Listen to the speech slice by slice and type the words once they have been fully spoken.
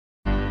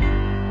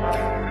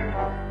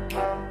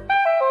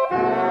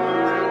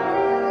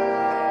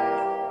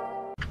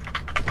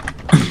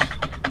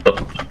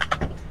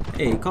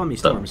Hey, call me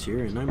Storms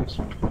here, and I'm...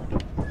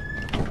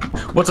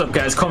 What's up,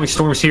 guys? Call me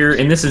Storms here,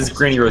 and this is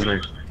Granny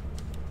Rosemary.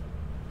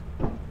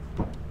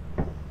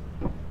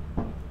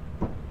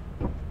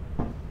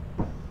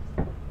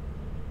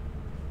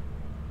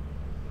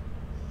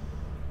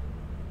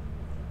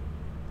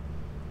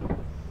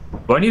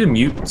 Do I need to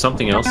mute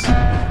something else?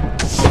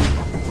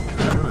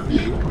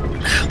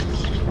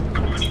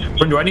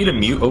 Or do I need to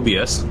mute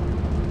OBS?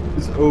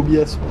 Is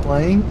OBS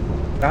playing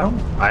now?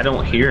 I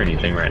don't hear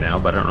anything right now,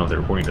 but I don't know if the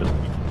recording does.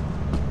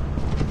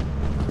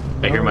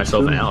 I hear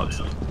myself and Alex.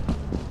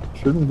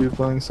 Shouldn't be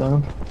playing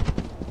sound.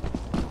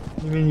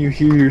 You mean you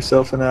hear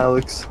yourself and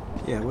Alex?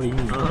 Yeah, what do you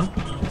mean?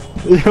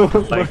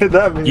 What did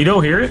that mean? You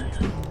don't hear it?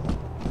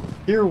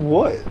 Hear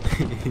what?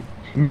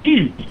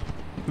 Me.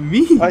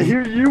 Me? I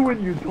hear you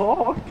when you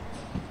talk.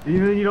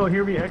 Even you don't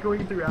hear me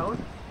echoing through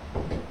Alex?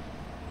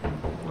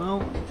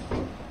 Well,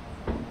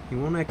 he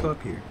won't echo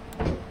up here.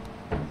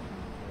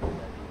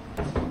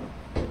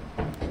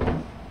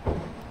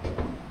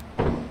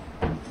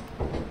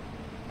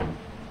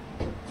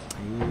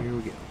 Here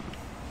we go.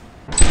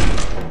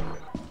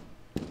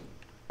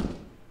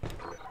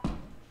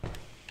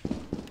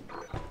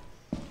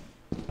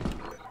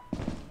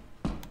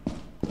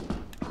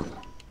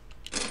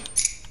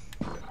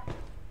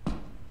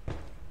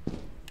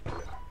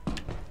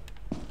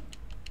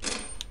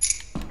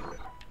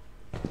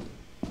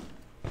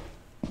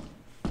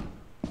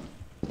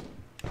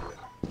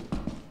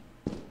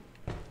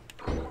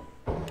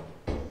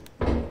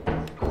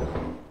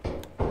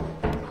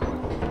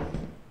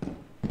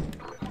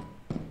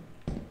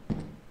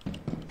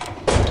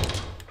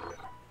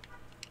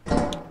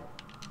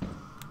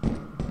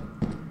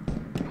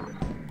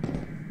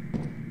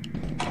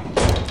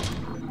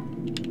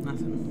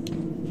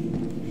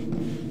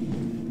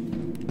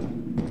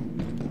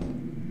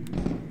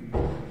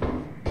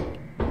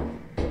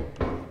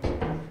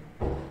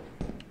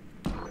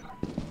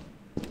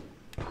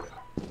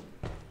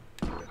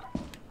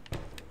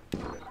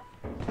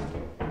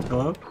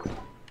 Hello?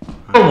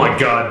 Oh my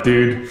god,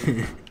 dude.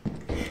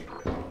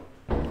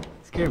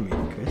 Scare me,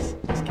 Chris.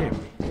 Scare me.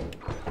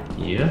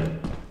 Yeah?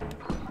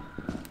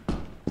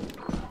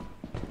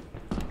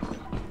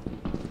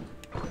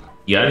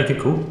 You got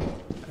anything cool?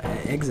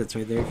 Exit's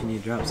right there if you need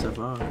to drop stuff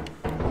off.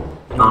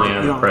 I only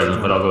have a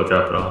present, but I'll go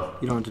drop it off.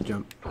 You don't have to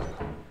jump. I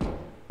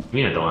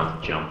mean, I don't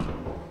have to jump.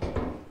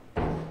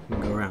 You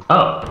can go around.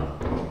 Oh.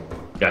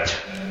 Gotcha.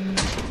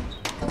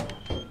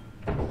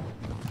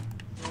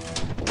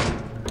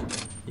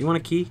 You want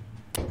a key?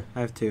 I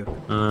have two.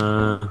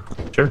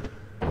 Sure.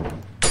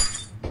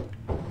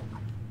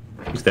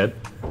 He's dead.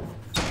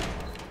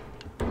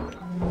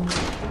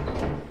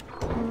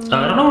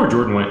 I don't know where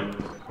Jordan went.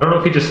 I don't know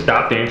if he just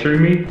stopped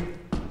answering me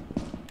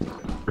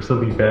or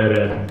something bad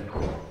happened.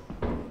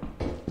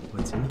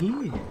 What's in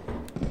here?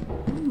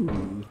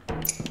 Ooh.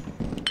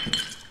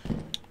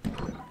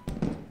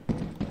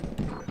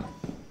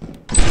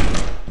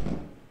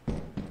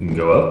 You can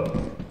go up.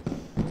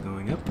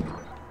 Going up.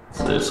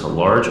 So there's a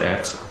large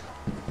axe.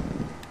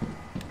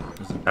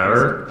 There's a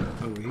Power.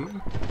 present over here.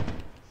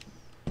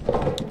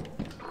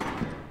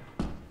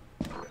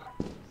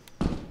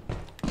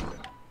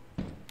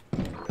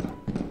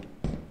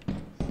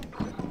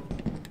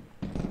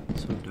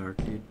 So dark,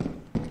 dude.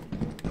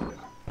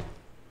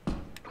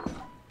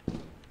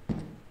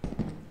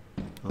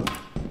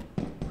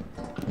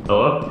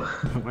 Hello?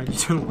 Why'd you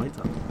turn the lights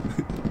off?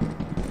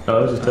 I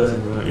was just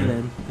testing you out. Dead Yeah.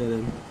 end. Dead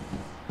end.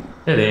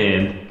 Dead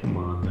end. Come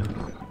on, man.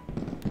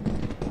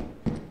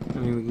 I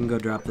mean, we can go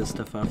drop this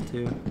stuff off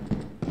too.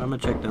 I'm gonna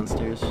check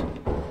downstairs.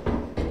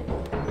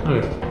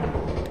 Okay.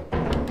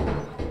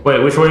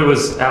 Wait, which way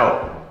was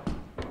out?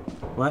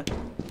 What?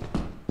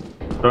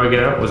 How do I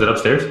get out? Was it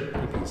upstairs?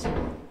 Hippies.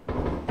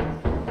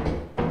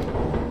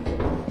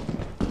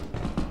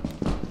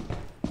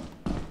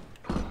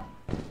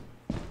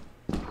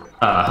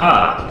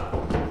 Aha!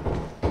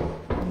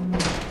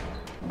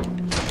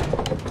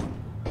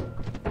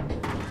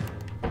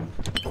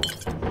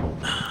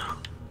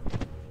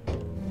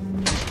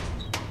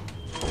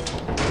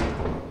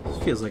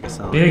 This feels like a What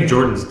solid. do you think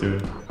Jordan's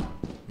doing?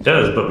 It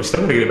does, but we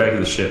still gotta get back to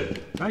the ship.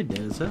 I dead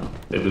as hell.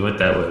 If we went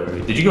that way,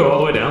 right? Did you go all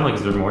the way down? Like,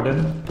 is there more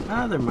down?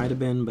 Ah, there might have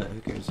been, but who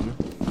cares, you know?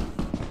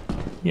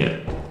 Yeah.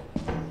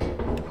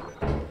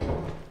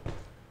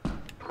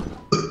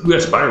 We got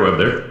a spider web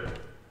there.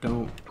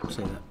 Don't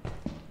say that.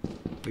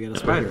 We got a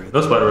spider right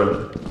No spider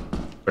web.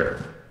 Where?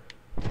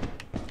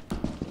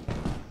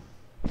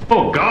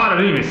 Oh god,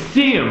 I didn't even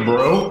see him,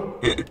 bro!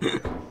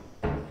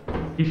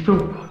 He's so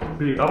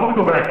big. I wanna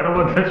go back. I don't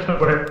wanna touch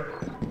nowhere.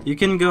 You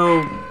can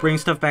go bring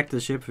stuff back to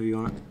the ship if you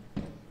want.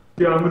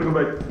 Yeah, I'm gonna go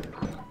back.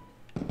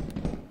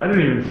 I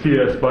didn't even see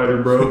that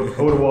spider, bro.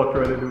 I would've walked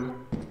right into it.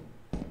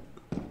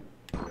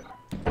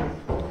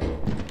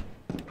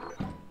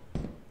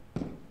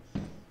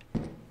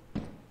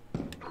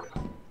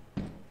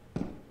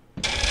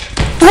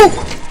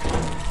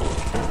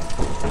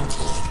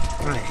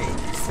 I hate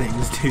these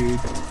things, dude.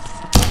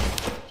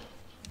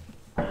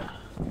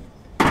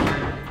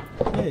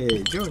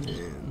 Hey,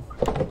 Jordan.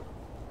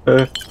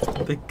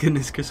 Hey. Thank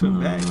goodness Chris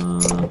went back.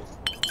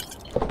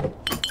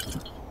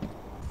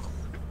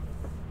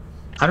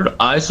 How did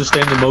I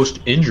sustain the most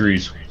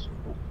injuries?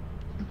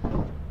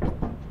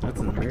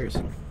 That's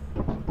embarrassing.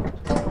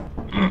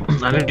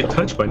 I didn't get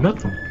touched by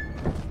nothing.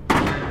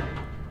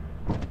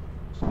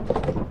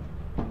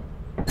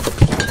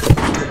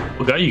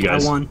 What got you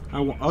guys? I won.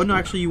 Oh no,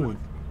 actually you won.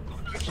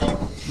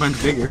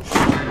 Mine's bigger.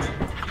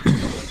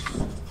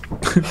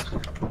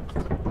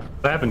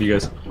 What happened to you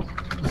guys?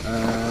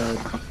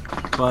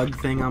 Bug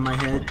thing on my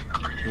head,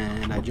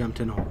 and I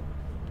jumped in a hole.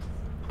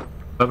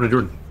 What happened to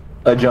Jordan?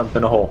 I jumped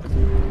in a hole.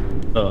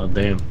 Oh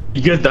damn!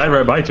 You guys died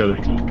right by each other.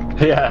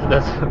 Yeah,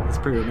 that's It's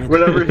pretty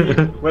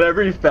romantic.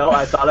 whenever he fell,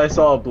 I thought I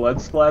saw a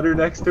blood splatter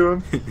next to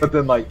him, but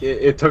then like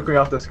it took me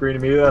off the screen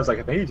immediately. I was like,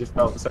 I think he just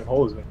fell in the same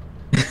hole as me.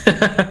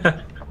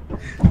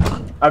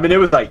 I mean, it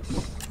was like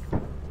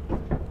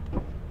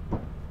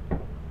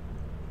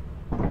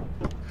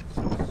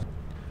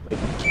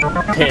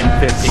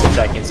 10-15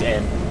 seconds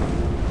in.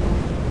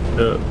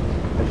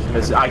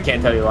 I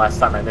can't tell you the last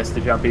time I missed the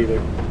jump either.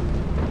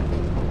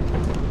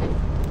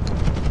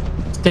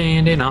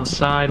 Standing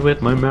outside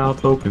with my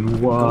mouth open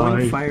Going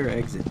wide. fire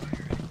exit.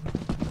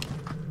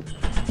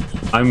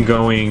 I'm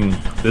going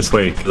this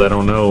way because I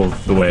don't know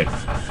the way.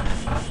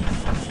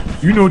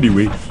 You know the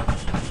way.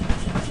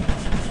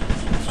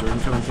 Is Jordan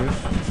coming through?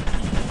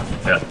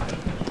 Yeah.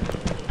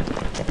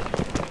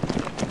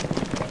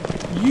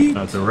 Yeet.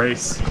 That's a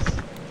race.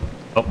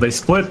 Oh, they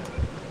split.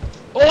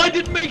 Oh, I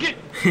didn't make it.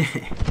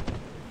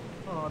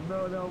 Oh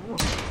no, no.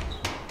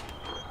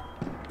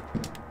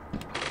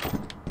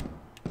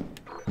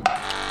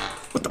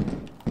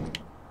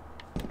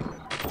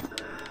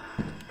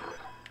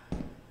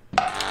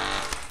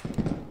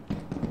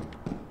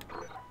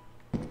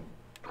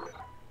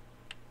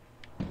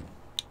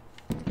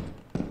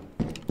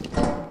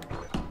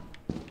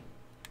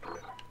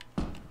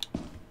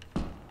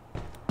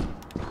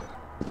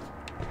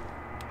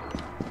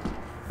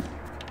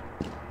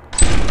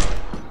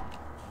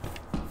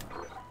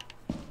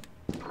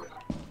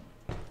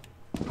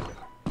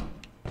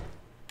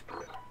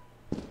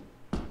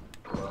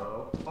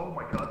 Oh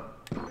my god.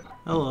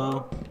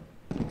 Hello.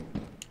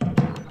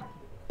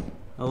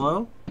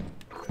 Hello?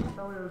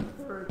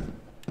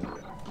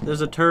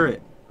 There's a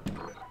turret.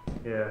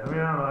 Yeah, I mean,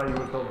 I don't know how you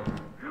would tell them.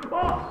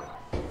 Oh!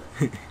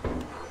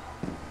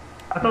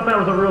 I thought that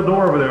was a real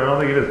door over there. I don't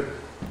think it is.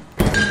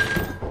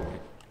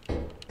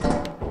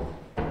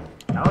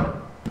 Alex?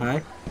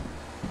 Hi.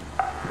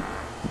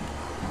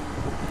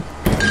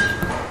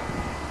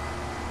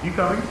 You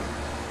coming?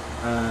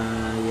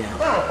 Yeah.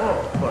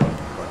 Oh, fuck.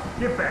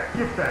 Get back,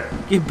 get back.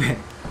 Get back.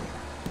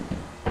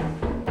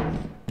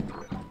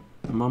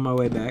 I'm on my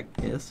way back,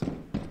 yes.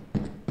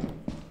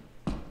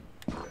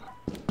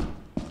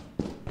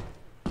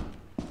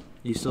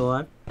 You still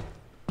alive?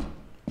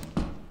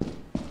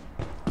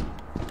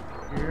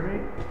 You hear me?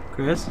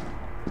 Chris?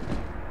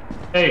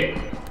 Hey.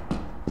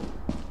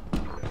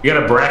 You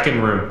got a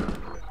Bracken room.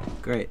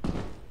 Great.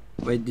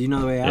 Wait, do you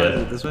know the way out? Yeah.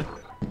 Is it this way?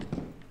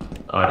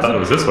 Oh, I thought it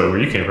was this way where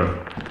you came from.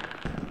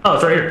 Oh,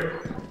 it's right here.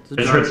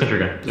 There's It's a Red jar, Sentry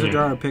guy. there's a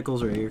jar of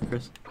pickles right here,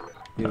 Chris.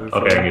 You have it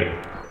Okay, I for- get it.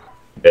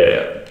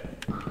 Yeah.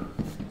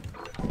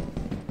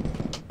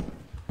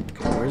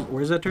 Okay,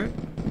 where's that turret?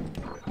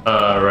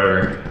 Right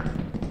over.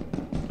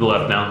 To the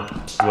left now.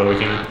 This is where we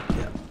came in.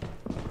 Yeah.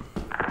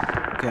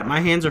 Okay, my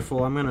hands are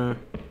full. I'm gonna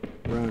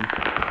run.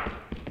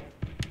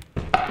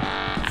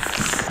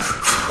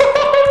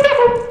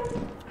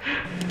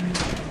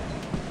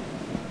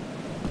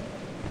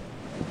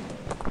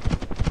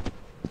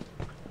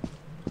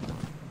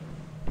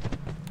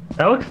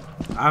 Alex?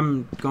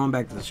 I'm going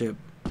back to the ship.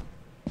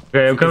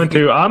 Okay, I'm coming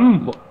too.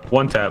 I'm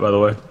one tap, by the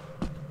way.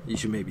 You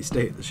should maybe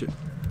stay at the ship.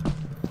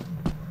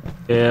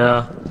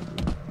 Yeah.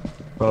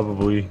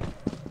 Probably.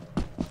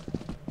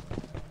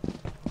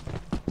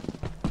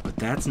 But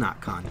that's not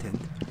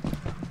content.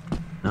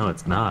 No,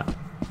 it's not.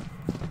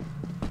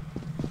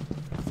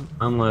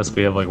 Unless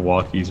we have like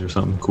walkies or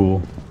something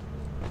cool.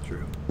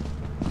 True.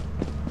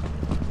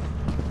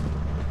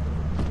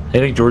 I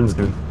think Jordan's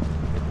doing.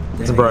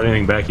 Hasn't brought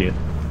anything back yet.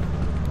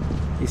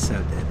 He's so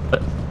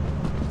dead.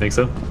 Think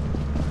so?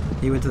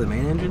 He went to the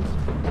main entrance?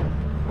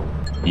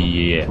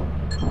 Yeah.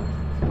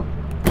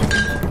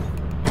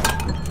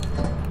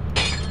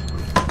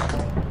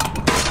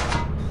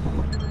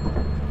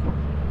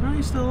 Oh,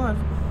 he's still alive.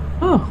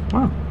 Oh,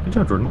 wow. Good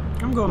job, Jordan.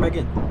 I'm going back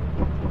in.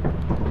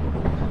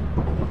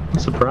 I'm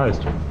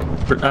surprised.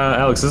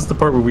 Alex, this is the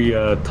part where we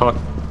talk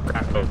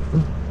crap.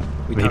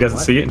 We He talk doesn't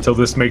what? see it until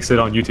this makes it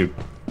on YouTube.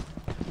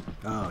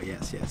 Oh,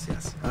 yes.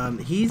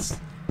 He's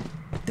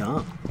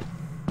dumb.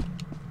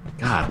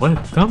 God, what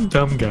a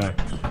dumb guy.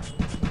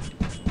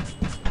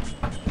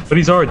 But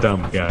he's our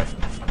dumb guy.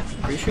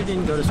 Pretty sure he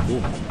didn't go to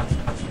school.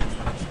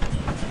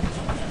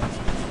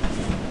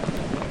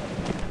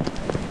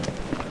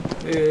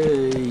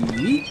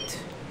 Yeet.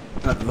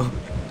 Uh-oh.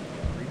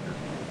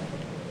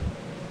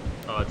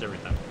 Oh, it's every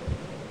time.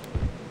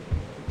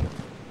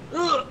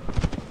 Ugh!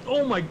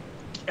 Oh my...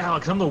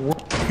 Alex, I'm the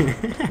worst.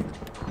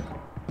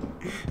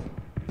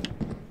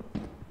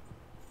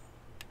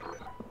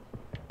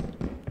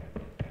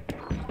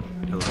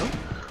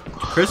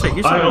 Chris, I hear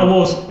I something.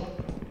 almost.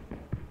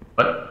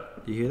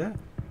 What? Do you hear that?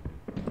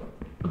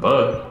 The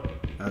bug.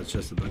 Oh, it's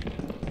just the bug.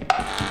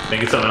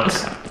 Think it's something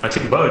else? I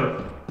took the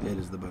bug. It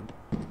is the bug.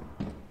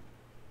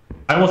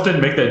 I almost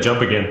didn't make that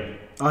jump again.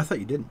 Oh, I thought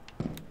you didn't.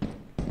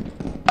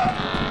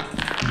 I'm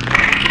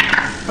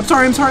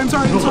sorry.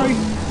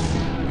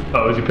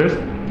 Oh, was you pissed?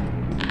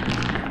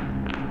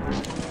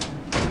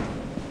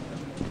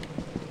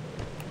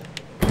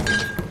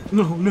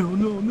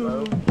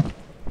 No.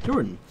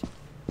 Jordan.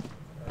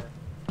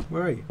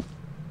 Where are you?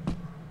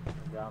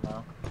 Yeah, I don't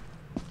know.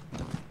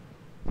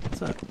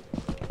 What's up?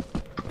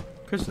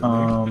 Chris is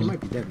there. He might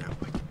be dead now.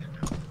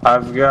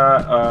 I've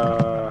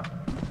got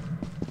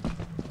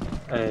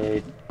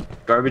a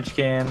garbage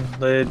can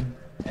lid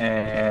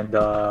and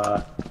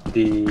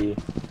the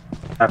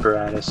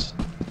apparatus.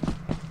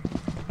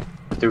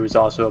 There was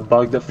also a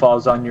bug that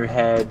falls on your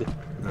head.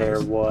 There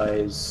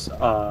was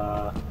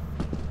a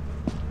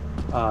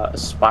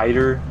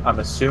spider. I'm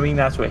assuming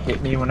that's what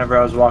hit me whenever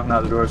I was walking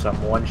out the door, so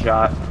I'm one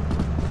shot.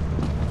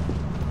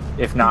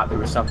 If not, there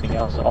was something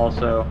else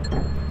also.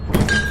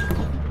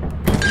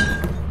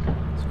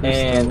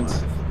 And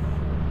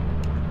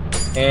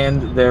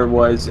there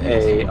was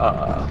a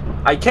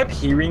I kept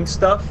hearing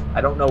stuff.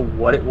 I don't know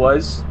what it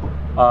was.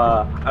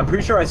 I'm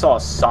pretty sure I saw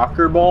a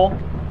soccer ball,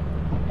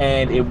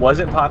 and it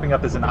wasn't popping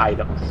up as an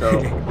item.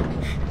 So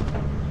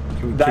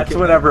that's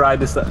whenever I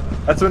decided.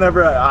 That's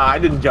whenever I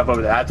didn't jump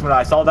over there. That's when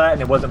I saw that,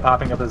 and it wasn't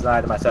popping up as an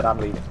item. I said, "I'm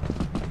leaving."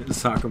 The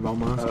soccer ball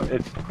monster.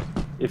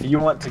 If you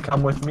want to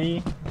come with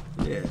me,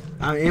 yeah,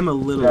 I am a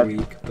little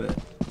weak, but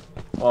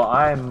well,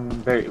 I'm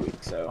very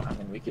weak. So I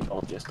mean, we could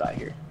all just die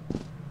here.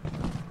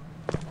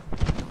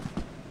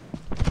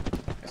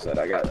 I said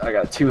I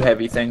got two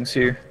heavy things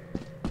here.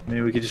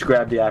 Maybe we could just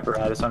grab the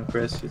apparatus on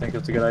Chris. You think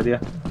that's a good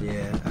idea?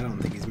 yeah, I don't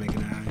think he's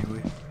making it out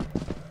anyway.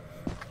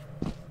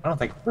 I don't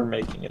think we're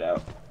making it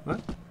out. What?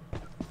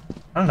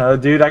 I don't know,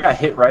 dude. I got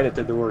hit right at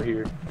the door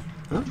here.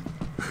 Huh?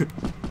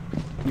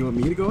 You want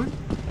me to go in?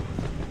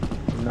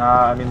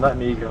 Nah, I mean, let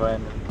me go in.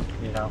 And,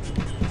 you know,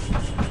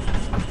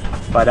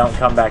 if I don't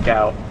come back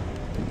out,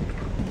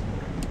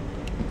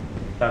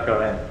 don't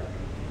go in.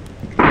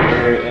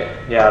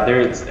 Yeah, there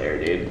it's there,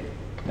 dude.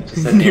 It's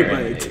just sitting Nearby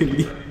there.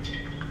 activity.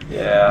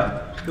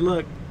 Yeah. Good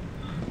luck.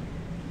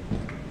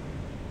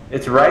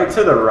 It's right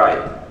to the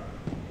right.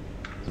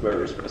 That's where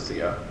we're supposed to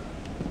go.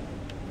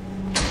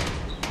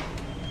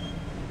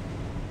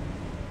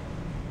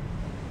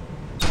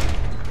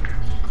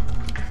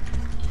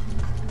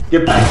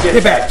 Get back,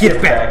 get back,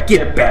 get back,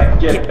 get back,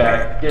 get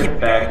back,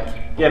 get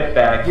back, get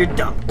back. You're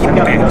dumb. Get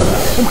back.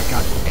 Oh my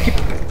god.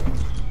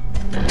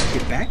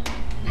 Get back. Get back.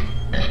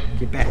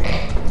 Get back.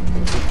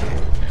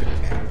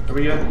 Get back. Where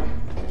we go?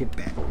 Get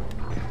back.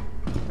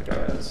 Okay,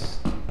 that's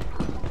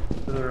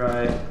to the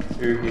right,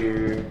 through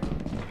here.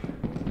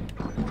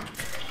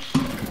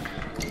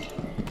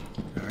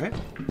 Alright.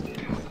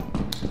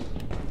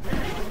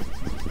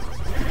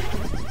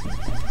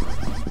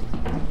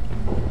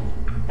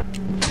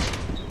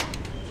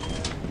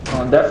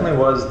 Well, it definitely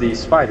was the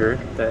spider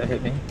that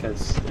hit me,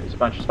 because there's a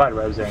bunch of spider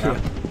webs there now.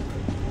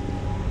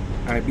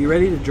 Alright, be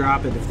ready to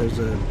drop it if there's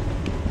a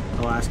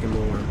Alaskan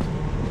worm.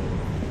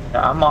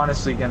 Yeah, I'm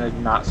honestly gonna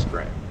not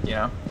sprint, you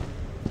know?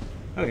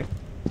 Okay.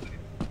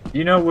 Do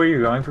you know where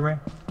you're going from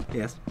here?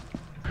 Yes.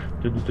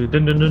 Chris.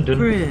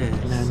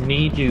 Chris. I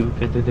need you.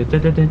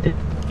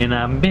 And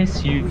I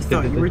miss you. We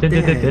thought you were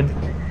dead.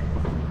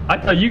 I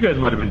thought you guys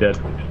might have been dead.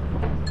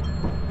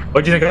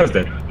 Why'd you think I was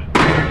dead?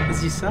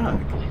 Because you suck.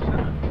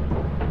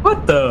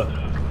 What the?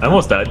 I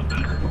almost died.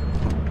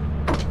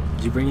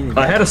 Did you bring any?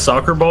 I had a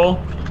soccer ball,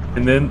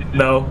 and then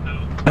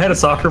I had a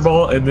soccer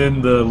ball, and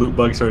then the loot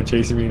bug started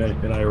chasing me,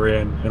 and I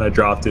ran, and I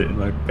dropped it in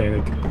my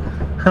panic.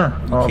 Huh.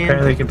 Well,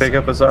 apparently you can pick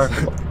up a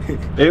soccer ball.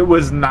 It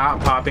was not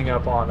popping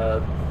up on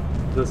the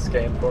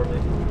scan for me.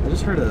 I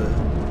just heard a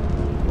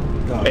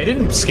dog. It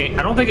didn't scan.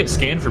 I don't think it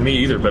scanned for me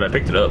either, but I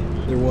picked it up.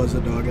 There was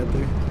a dog out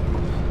there.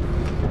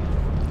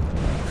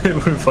 It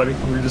would be funny.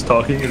 We were just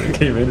talking, and it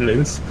came in and ate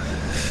us.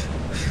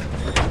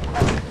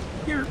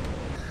 Here.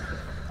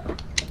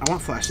 I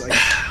want flashlights.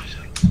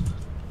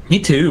 Me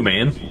too,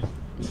 man.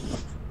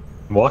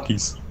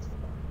 Walkies.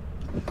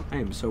 I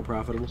am so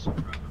profitable.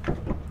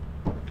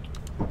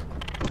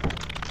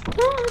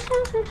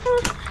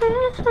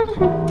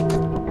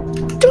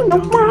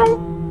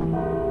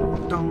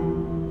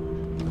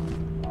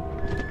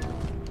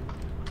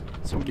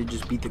 Somebody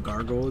just beat the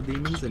gargoyle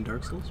demons in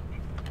Dark Souls?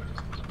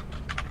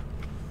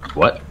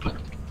 What?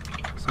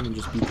 Someone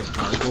just beat the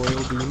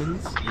gargoyle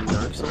demons in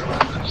Dark Souls?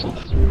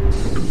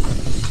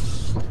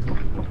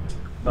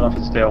 Cut off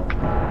his tail.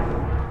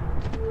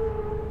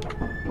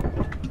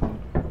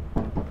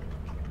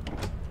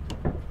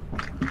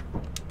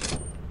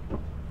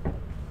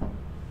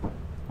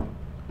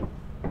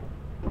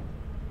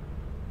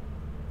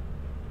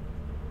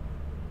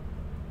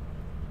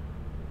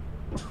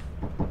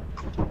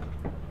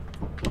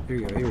 Here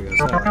we go.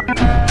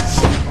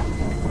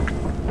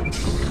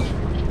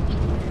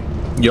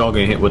 Y'all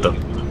getting hit with them.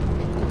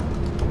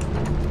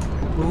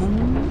 Boom.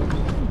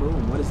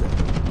 Boom. What is that?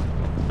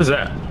 What is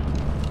that?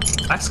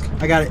 Ask.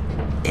 I got it.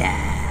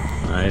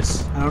 Yeah.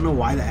 Nice. I don't know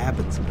why that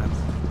happens sometimes.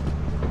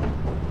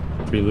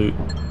 Free loot.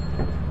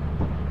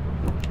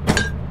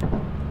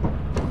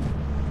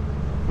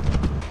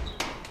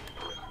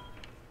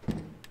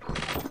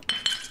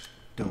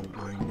 Don't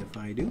mind if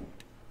I do.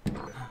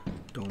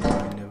 Don't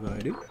mind if I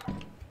do.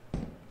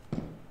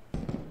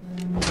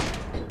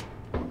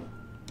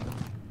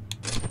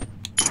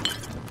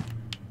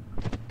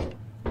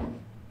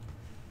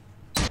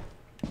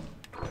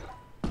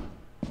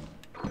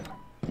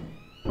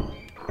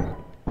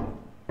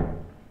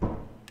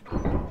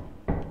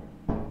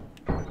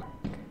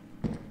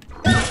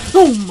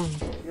 Oh my!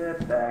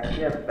 Get back,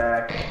 get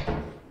back.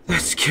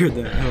 That scared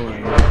the hell out of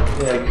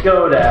me. Yeah,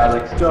 go to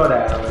Alex, go to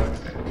Alex.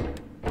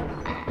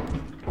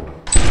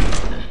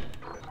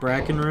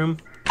 Bracken room.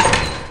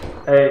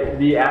 Hey,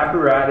 the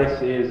apparatus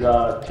is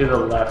to the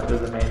left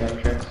of the main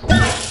entrance.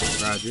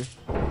 Roger.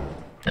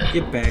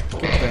 Get back,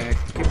 get back,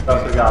 get We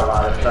also back, got a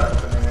lot of stuff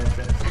at the main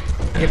entrance.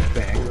 get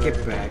back,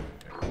 get back.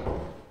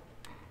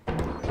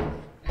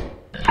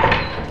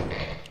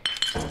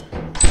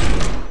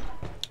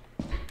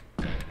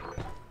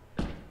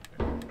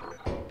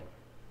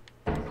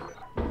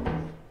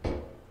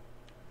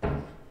 I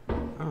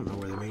don't know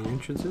where the main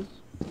entrance is.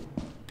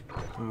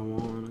 I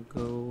wanna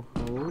go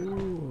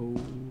home.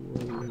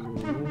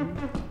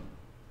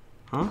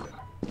 Huh?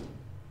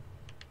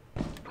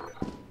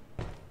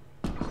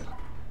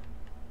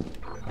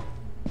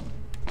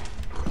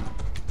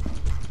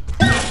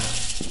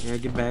 Yeah,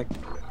 get back.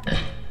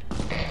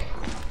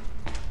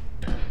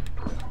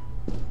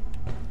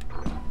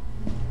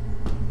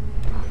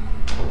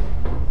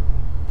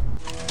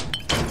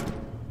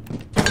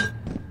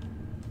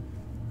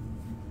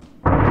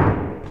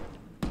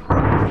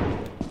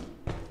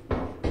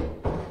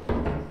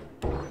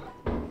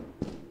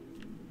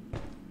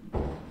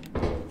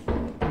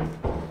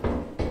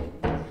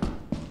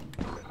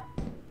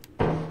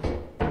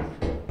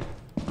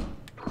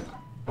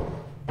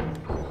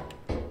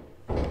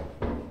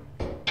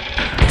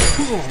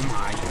 Oh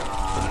my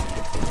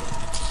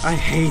god. I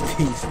hate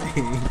these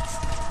things.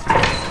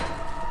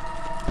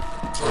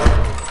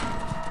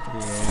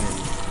 Yeah.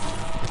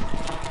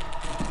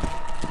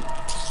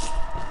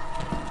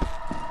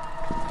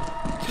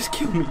 Just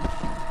kill me.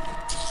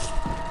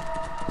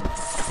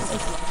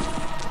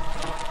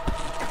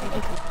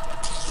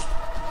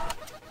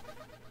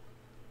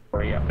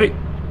 Where are you? Hey.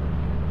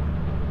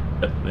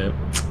 Yep.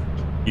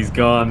 He's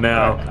gone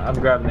now. I'm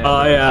grabbing the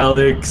Bye,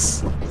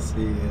 Alex.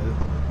 See ya.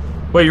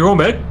 Wait, you're home,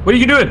 back? What are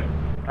you doing?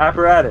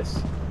 apparatus.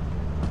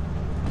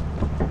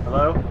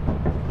 Hello?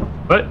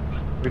 What?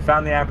 We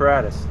found the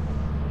apparatus.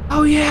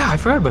 Oh yeah, I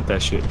forgot about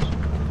that shit.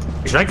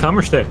 Should I come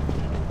or stay?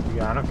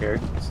 Yeah, I don't care.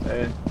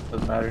 Stay.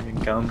 Doesn't matter. You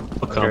can come.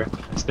 I'll I don't come.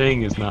 care.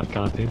 Staying is not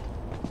content.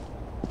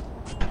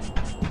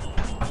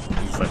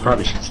 I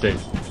probably should stay.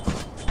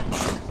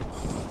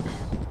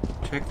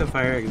 Check the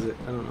fire exit.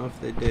 I don't know if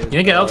they did. You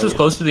think Alex is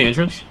close to the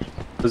entrance?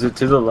 Was it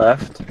to the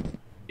left?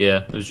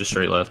 Yeah, it was just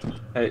straight left.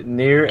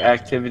 Near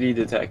activity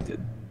detected.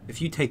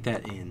 If you take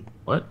that in.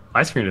 What?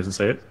 My screen doesn't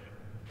say it.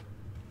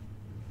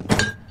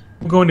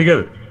 We're going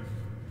together.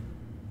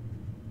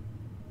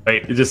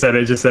 Wait, it just said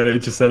it, it just said it, it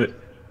just said it.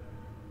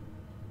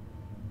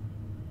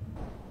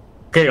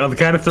 Okay, on the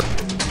count of three.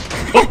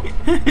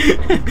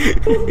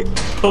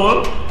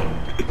 Hello?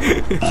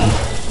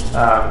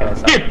 Okay,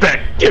 so Get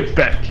back! Get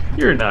back!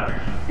 You're not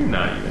even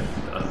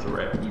a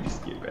threat. You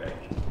just get back.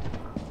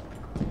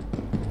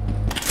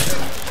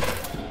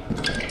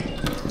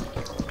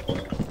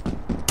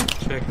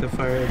 Check the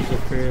fire exit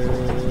first.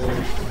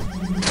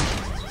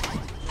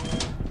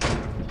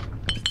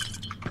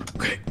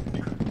 Okay.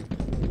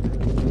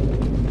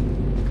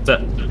 What's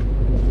that?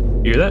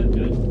 You hear that?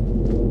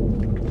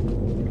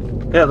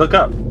 yeah, look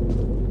up.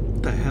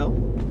 What the hell?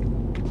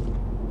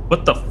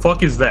 What the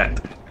fuck is that?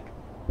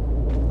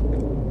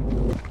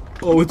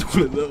 Oh, it's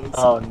one of those.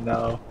 Oh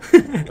no.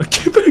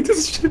 Get back to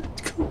this shit.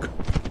 Go, go.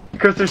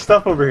 Chris, there's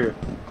stuff over here.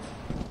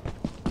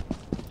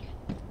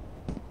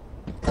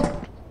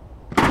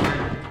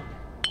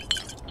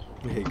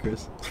 Hey,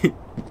 Chris.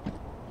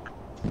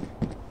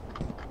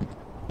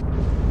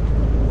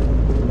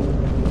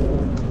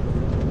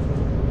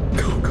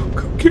 Go, go,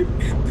 go, get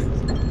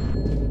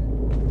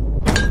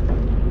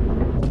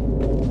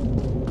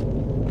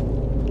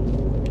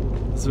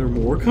Is there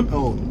more coming?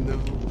 Oh no.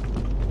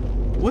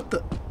 What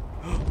the?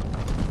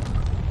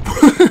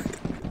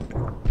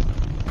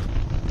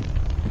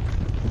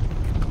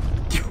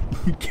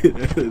 Get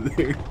out of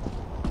there.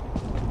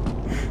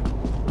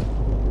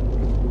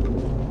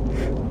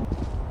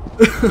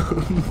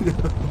 Oh no.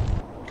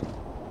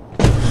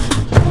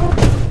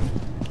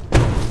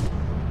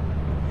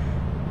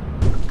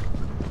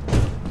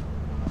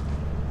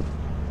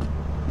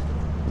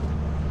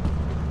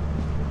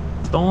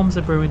 Storms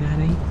are brewing,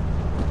 Annie.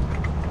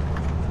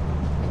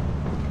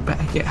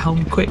 Better get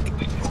home quick.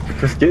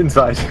 Chris, get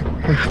inside.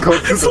 Go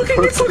to It's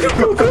looking, the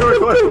go, go,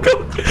 go, go.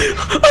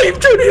 I am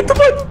trying to hit the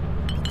button.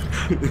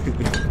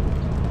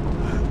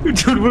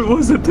 Dude, what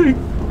was that thing?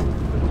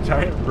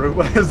 giant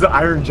robot. It's the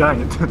Iron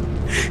Giant.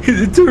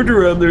 It turned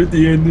around there at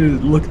the end and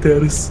it looked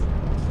at us.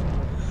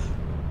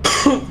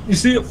 You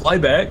see it fly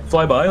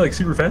by like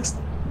super fast?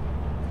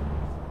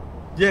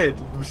 Yeah, it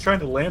was trying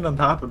to land on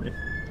top of me.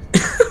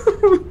 Oh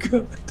my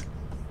god.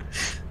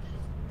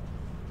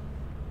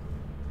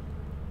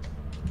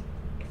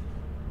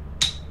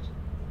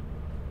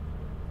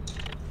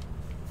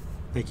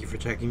 Thank you for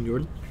checking,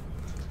 Jordan.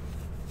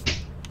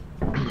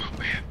 Oh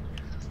man.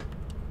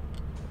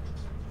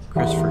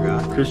 Chris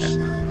forgot.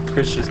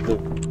 Chris just did.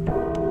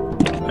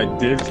 I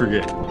did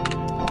forget.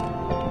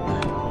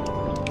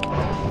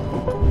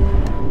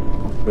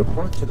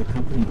 Report to the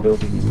company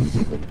building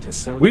immediately to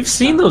sell. We've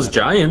seen those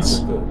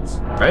giants,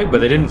 right? But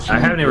they didn't. I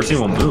haven't ever seen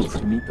one move.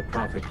 To meet the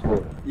profit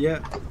quota. Yeah.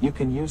 You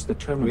can use the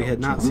terminal. We had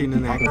not to seen route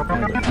an the act. other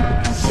item to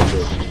the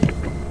building.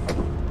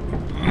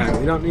 Alright,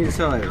 we don't need to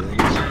sell everything.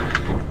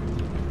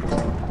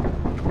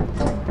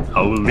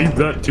 I will leave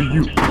that to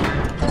you.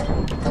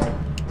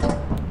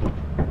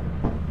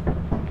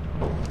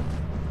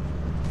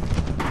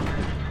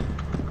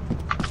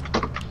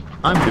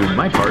 I'm doing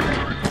my part.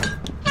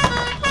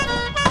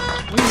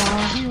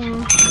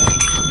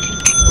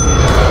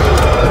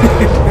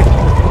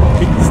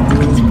 He's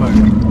doing his part.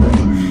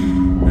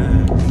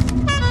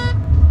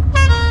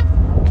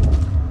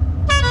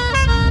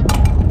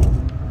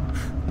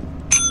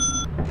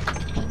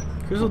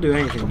 Chris will do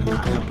anything to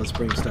help us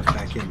bring stuff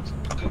back in.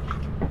 What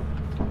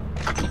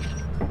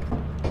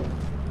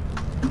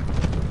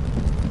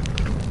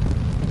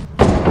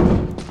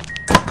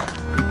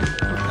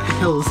the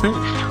hell is that?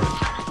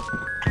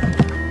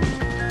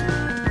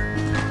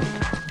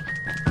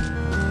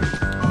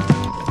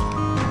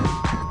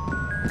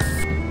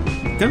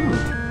 Don't.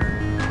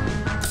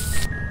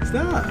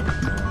 Stop.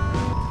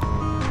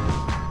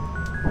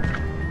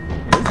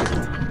 What is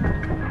it?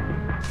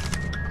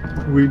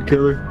 Weed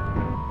killer.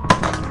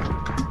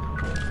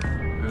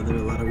 Are there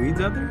a lot of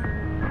weeds out there?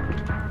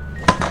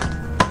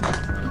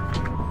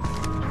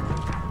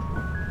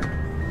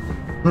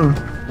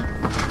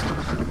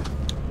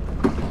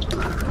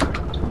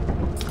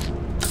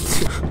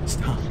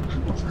 Stop.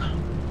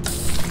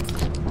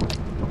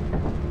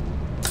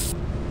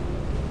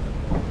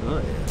 Oh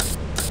yeah.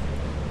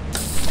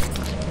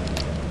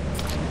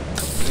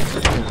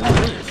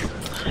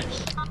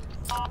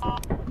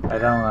 I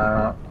don't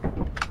know.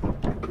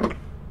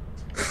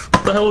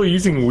 What the hell are you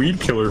using weed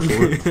killer for?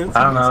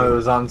 I don't know. It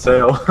was on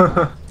sale.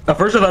 At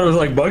first I thought it was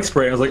like bug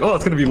spray. I was like, oh,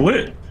 it's gonna be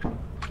lit.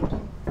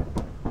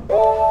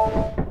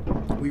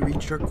 We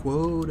reached our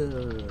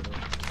quota.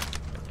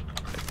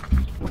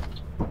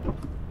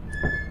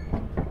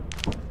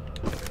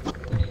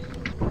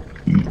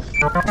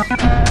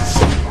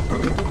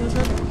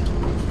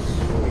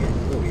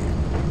 Oh yeah.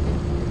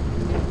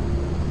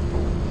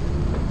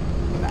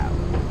 Wow.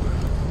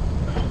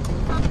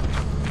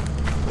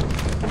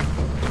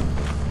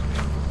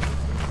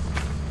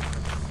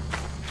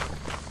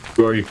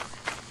 Who are you?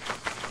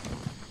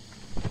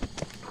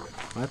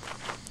 What?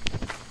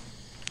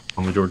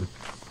 I'm with Jordan.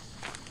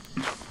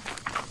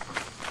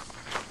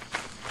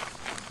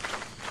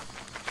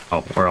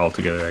 Oh, we're all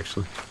together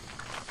actually.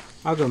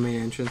 I'll go main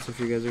entrance if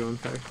you guys are going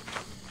fire.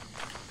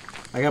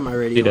 I got my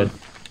radio. You did.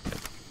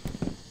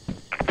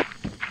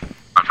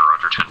 Roger,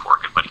 Roger,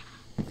 10-4, good buddy.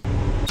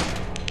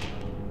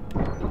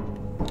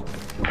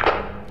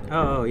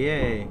 Oh,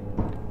 yay.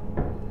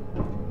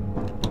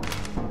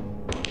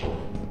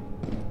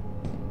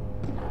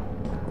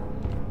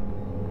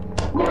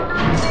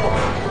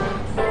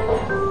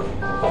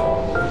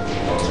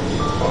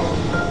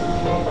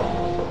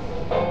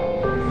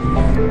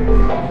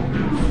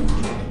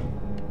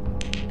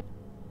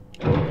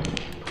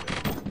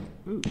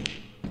 Ooh.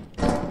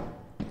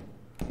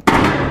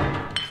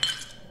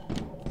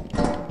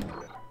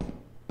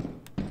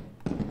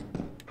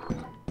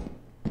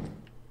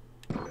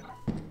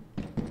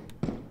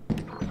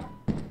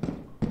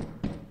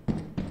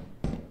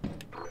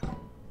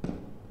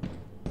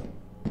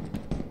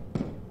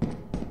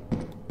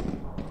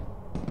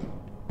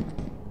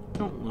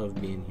 Don't love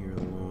being here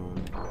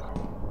alone.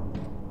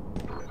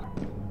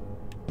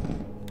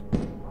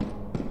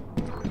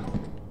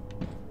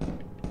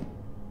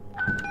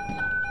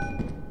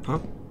 Huh?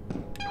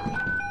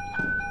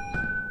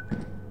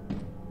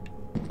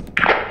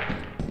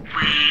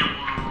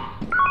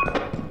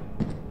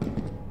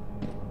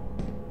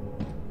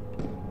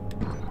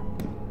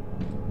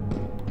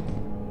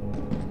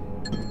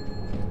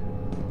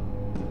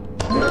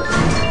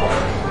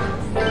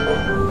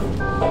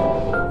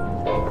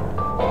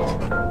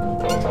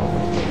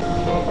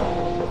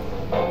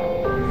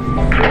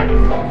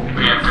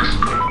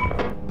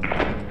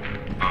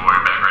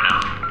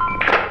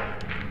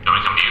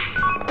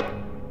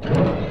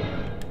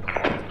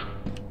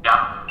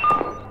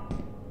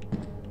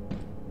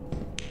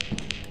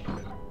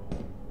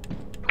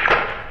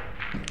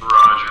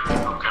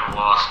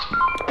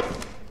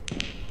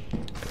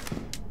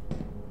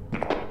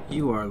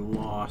 You are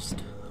lost.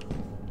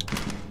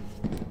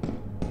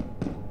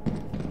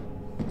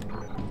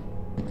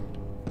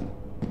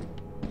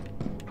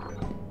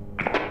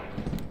 I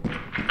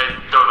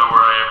don't know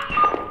where I am.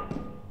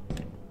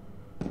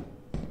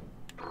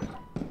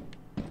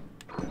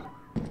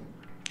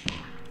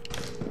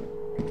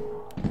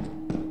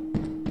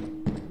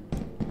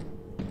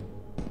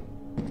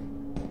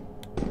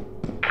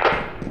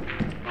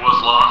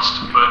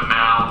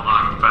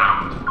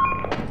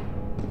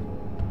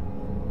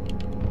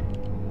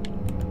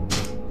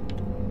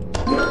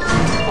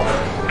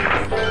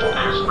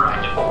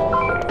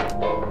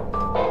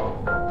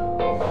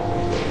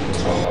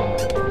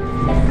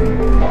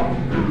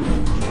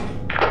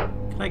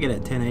 get a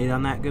 10-8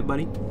 on that, good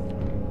buddy?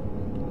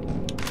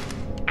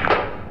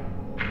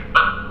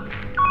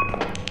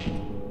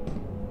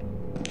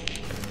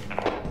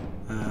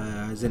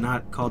 Is it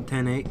not called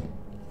 10-8? What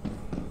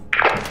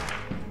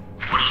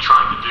are you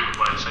trying to do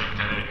by saying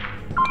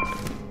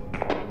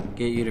 10-8?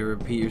 Get you to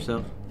repeat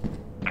yourself.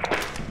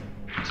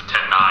 It's a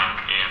 10-9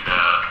 and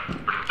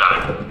Jordan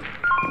died.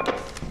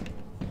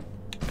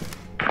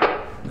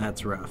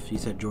 That's rough. You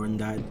said Jordan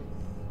died?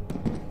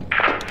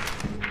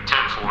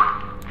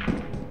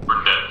 10-4.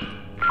 We're dead.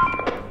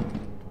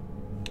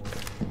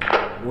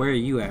 Where are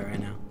you at right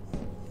now?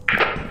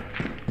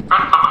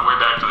 Trying to find my way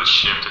back to the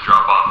ship to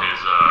drop off his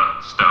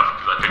stuff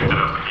because I picked it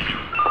up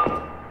immediately.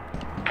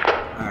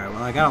 Alright,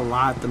 well I got a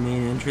lot at the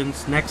main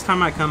entrance. Next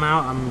time I come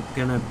out, I'm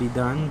gonna be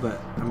done, but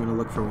I'm gonna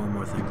look for one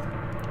more thing.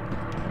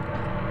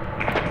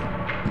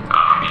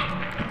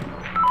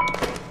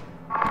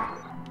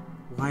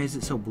 Why is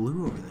it so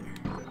blue over there?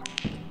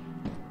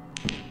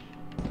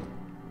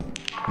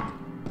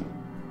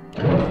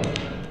 Oh.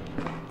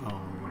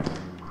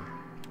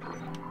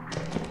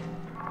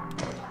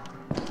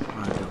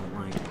 I don't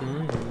like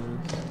this.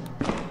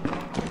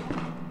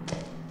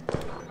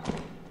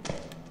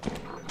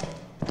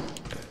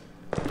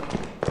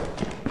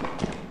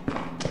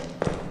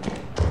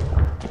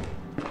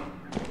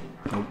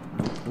 Nope,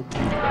 nope, nope.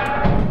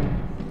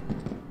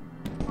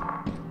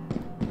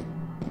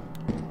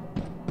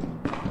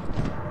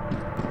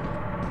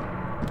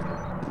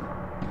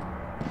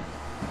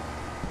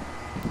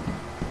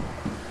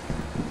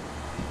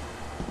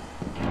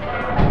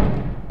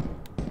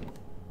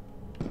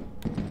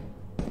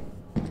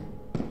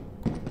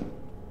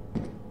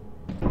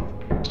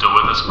 Still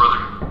with us, brother?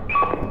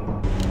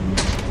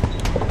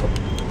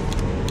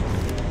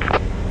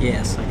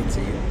 Yes, I can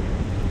see you.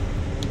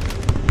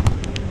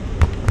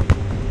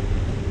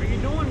 What are you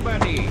doing,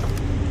 buddy?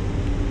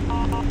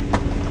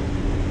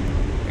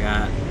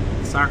 Got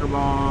soccer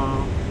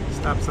ball,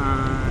 stop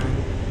sign.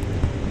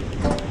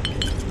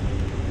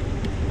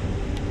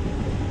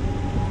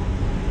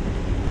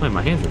 Wait,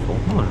 my hands are full.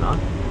 No, they're not.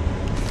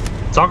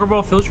 Soccer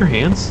ball fills your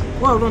hands?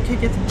 Whoa, don't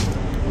kick it.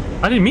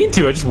 I didn't mean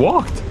to. I just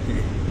walked.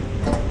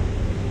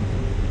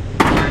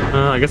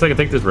 I guess I can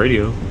take this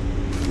radio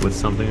with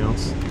something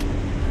else.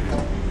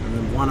 And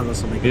then one of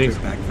us will make You a think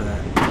trip back for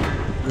that.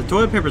 The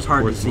toilet paper's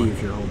hard to Worth see more.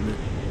 if you're holding it.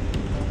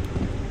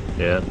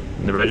 Yeah,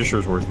 the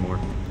register's worth more.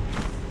 Okay,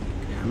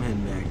 I'm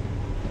heading back.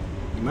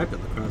 You might be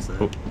able to cross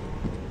that. Oh.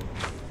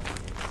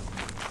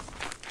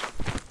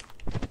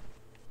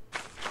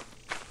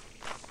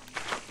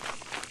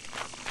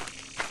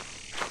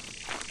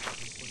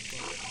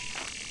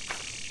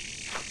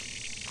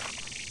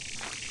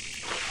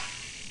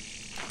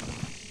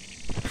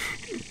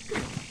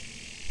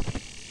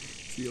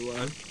 See you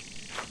alive?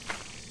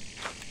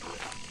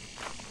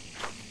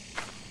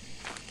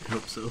 I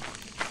hope so.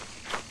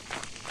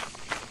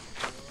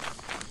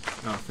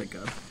 Oh, thank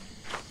God.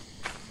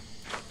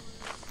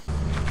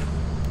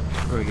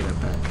 Where do we get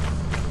up at?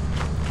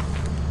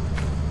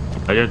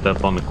 I got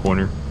that on the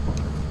corner.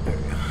 There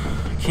we go.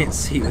 I can't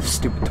see the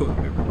stupid toilet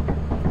paper.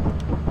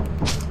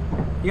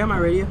 You got my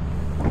radio?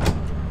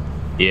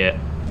 Yeah.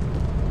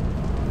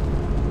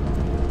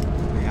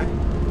 May I?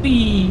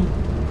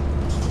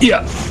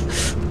 Yeah.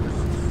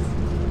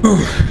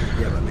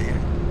 Yeah, but may I?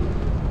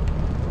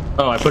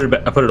 Oh, I put it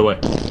back. I put it away. I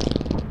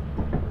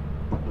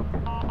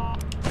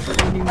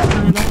didn't even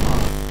turn it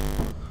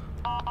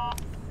off.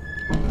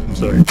 I'm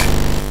sorry.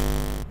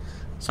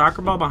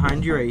 Soccer ball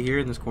behind you right here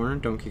in this corner.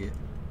 Don't kick it.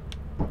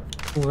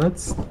 Well,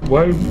 that's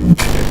why.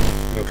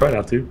 Okay. I'll try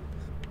not to.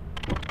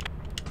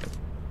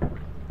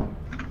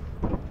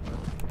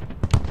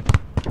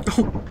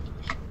 Oh.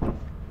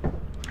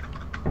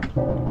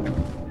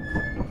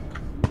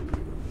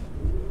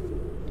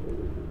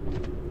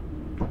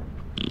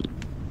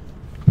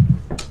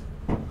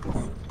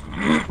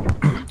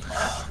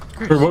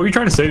 What were you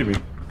trying to say to me?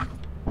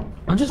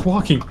 I'm just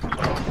walking.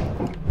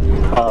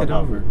 Knocked it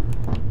over.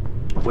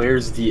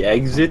 Where's the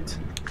exit?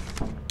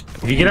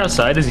 If you get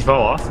outside, does he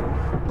fall off?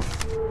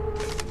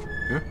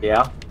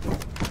 Yeah.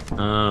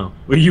 Oh.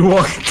 Well, you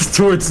walk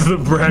towards the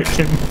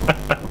bracken.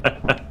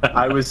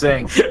 I was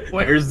saying,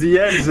 where's the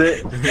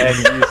exit? And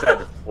you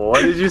said,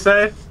 what did you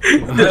say?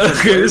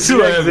 Okay, this is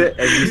what happened.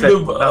 And you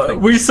said nothing.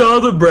 We saw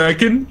the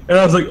bracken, and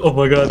I was like, oh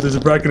my god, there's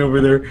a bracken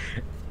over there.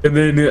 And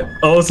then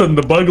all of a sudden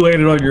the bug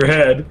landed on your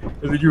head,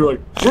 and then you were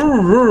like,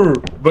 "Rrr,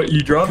 rrr," but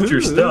you dropped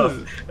your stuff.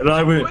 And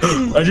I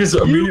just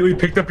immediately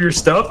picked up your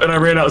stuff, and I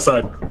ran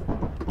outside.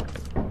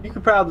 You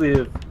could probably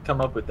have come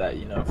up with that,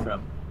 you know,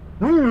 from...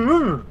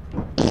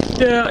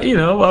 Yeah, you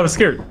know, I was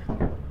scared.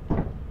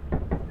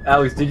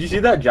 Alex, did you see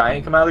that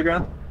giant come out of the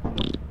ground?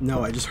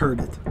 No, I just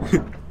heard it.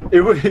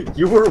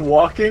 You were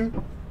walking,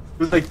 it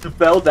was like you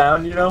fell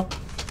down, you know,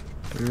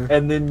 Yeah.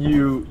 and then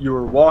you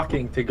were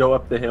walking to go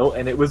up the hill,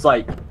 and it was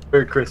like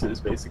where Chris is,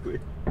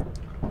 basically.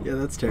 Yeah,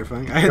 that's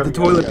terrifying. I had the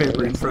toilet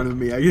paper in front of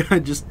me. I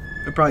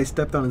probably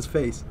stepped on his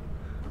face.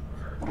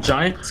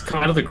 Giants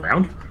come out of the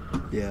ground?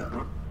 Yeah.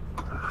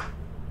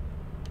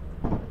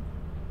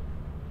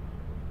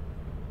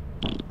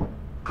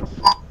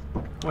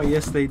 Wait, Why,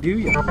 yes, they do.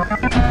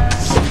 Yeah.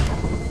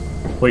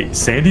 Wait,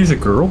 Sandy's a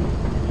girl?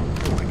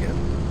 Oh my god.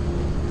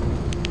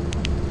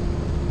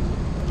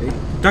 Hey,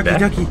 ducky, Back?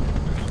 ducky.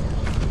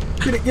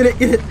 Get it, get it,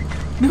 get it.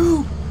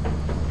 No.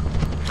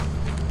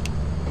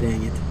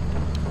 Dang it.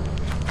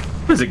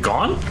 Is it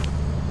gone?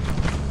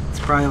 It's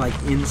probably like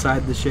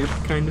inside the ship,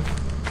 kind of.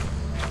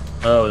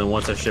 Oh, and then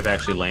once that ship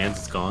actually lands,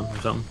 it's gone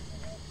or something?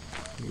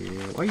 Yeah,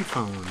 why are you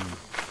following me?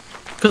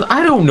 Because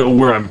I don't know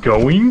where I'm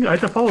going. I have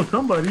to follow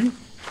somebody.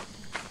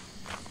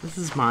 This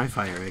is my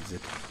fire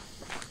exit.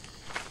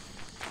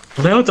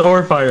 Now it's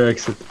our fire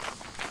exit.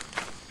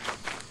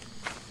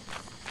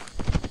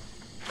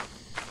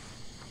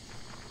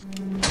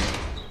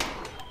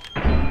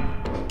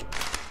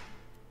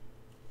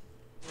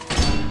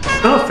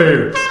 Not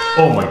fair.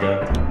 Oh my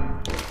god.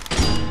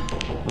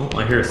 Oh,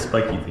 I hear a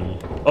spiky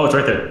thingy. Oh, it's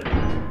right there.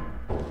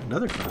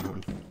 Another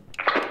clown.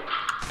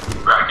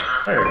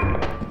 Fire.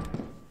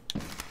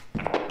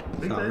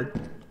 Solid.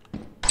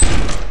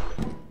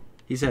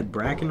 He said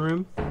Bracken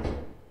room.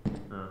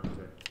 Oh,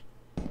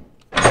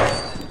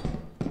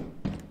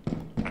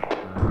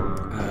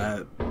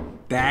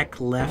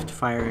 Back left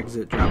fire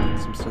exit. Dropping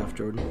some stuff,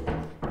 Jordan.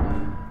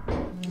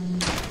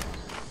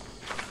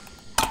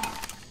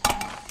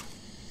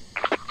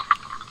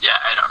 Yeah,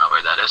 I don't know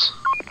where that is.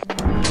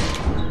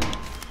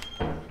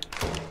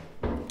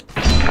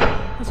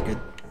 That's good.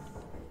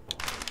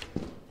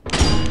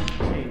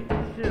 Hey,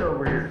 shit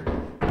over here.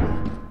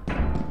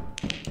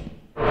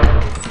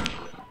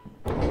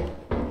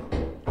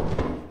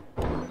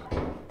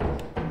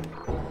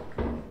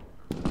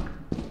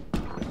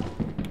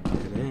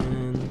 Dead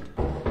end.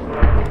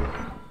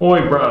 Oi,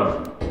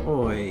 bruv.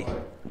 Oi.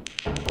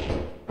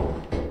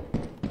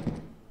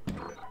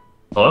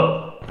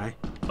 Hello? Hi.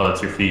 Oh,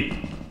 that's your feet.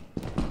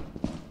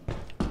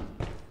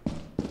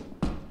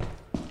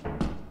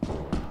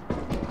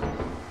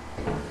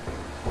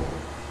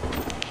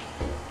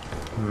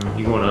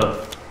 You going up?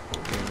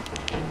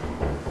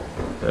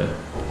 Okay.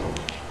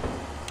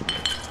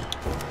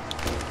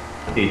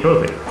 Hey,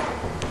 totally.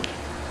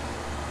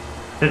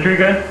 Sentry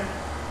guy?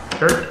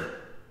 Church?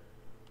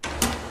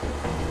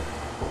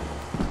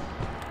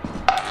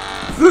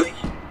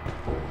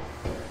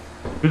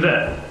 Who's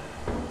that?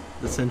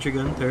 The sentry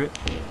gun turret.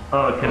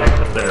 Oh, it connects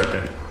up there,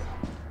 okay.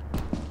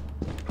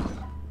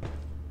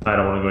 I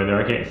don't want to go in there,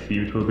 I can't see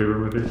you toilet paper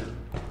with this.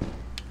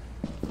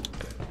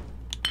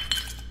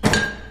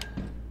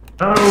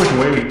 I don't know which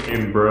way we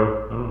came, bro.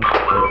 I don't know.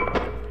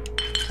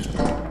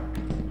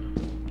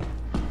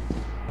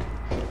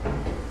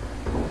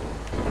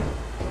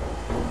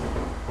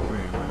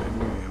 Where am I?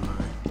 Where am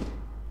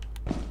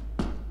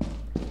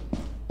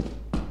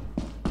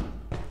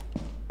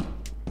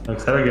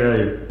Alex, how do I get out of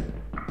here?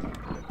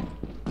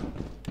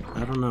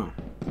 I? I don't know.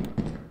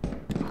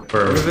 Or,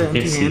 You have an I empty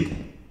can't see. hand?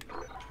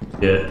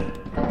 Yeah.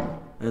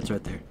 That's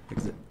right there.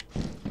 Exit.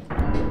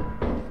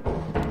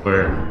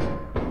 Where?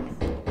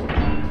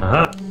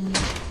 Uh-huh.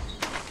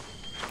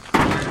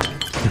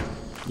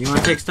 You want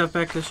to take stuff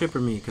back to the ship or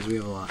me? Because we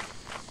have a lot.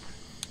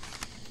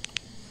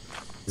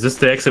 Is this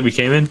the exit we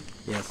came in?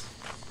 Yes.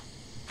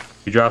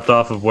 We dropped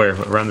off of where?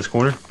 Around this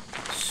corner?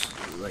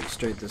 Like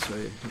straight this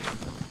way.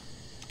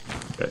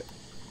 Okay.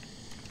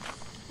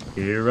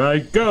 Here I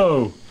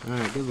go!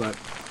 Alright, good luck.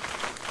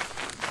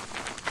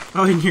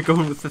 Oh, and you're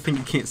going with the thing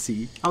you can't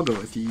see. I'll go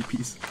with you, you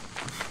piece.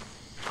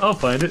 I'll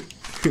find it.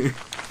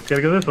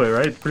 Gotta go this way,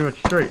 right? It's pretty much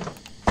straight.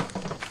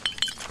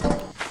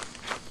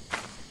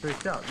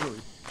 Straight shot,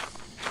 really.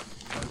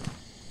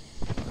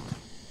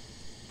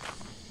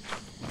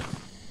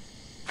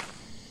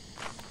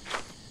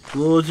 A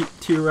little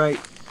to your right.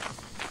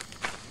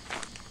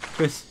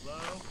 Chris.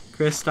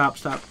 Chris, stop,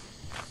 stop.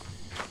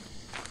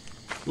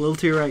 A little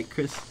to your right,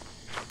 Chris.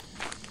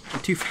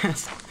 You're too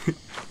fast.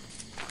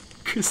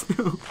 Chris,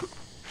 no.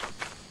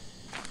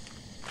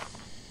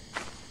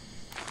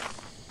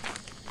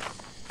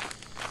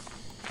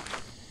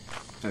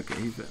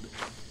 Okay, he's got it.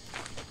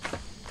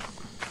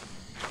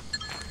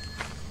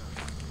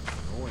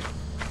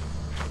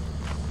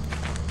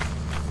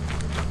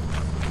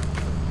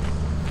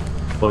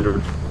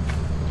 Closure.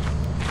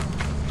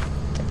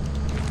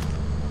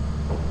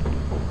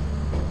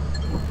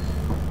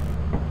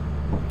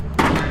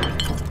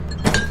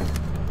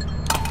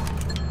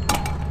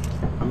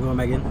 I'm going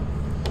back in.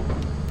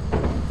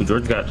 So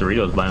George got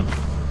Doritos by him.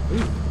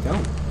 Ooh,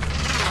 go.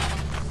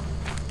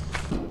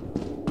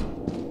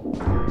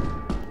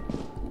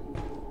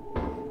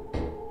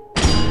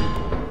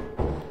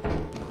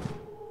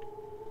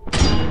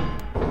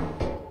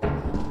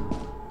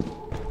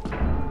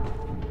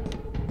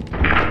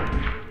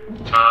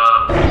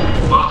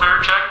 Welfare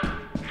check?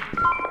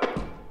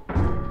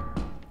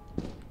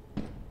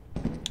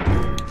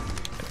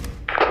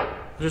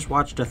 I just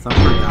watched a thumper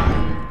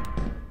die.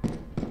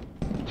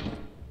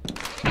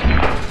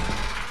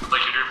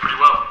 Like you're doing pretty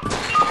well.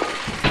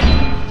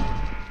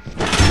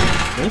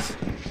 This?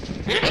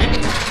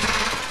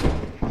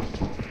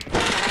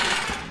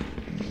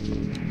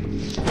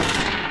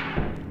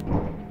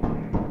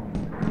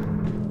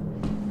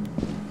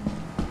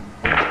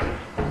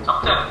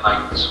 Top 10.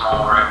 like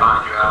small right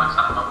behind you, Alex. I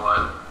don't know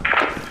what.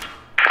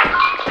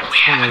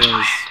 One of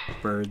those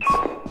birds.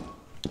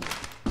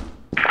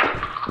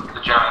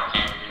 The giant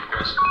can't hear you,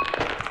 Chris.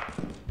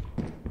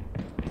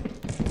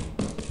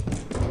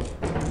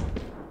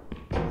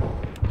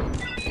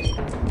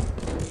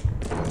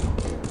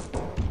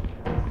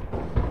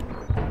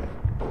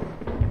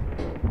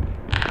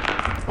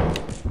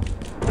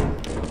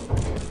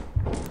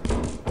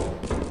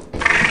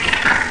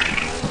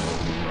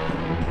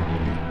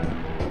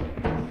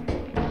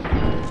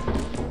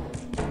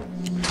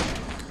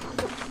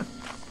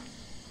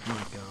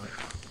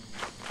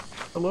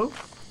 Hello?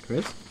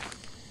 Chris?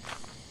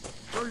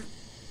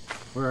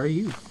 Where are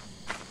you?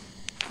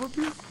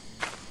 Did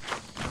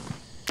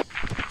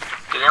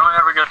anyone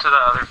ever go to the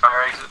other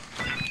fire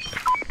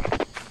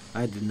exit?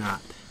 I did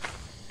not.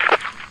 Yeah,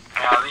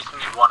 at least we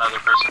need one other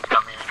person to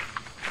come here.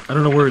 I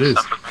don't know where it is.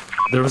 Stuff with me.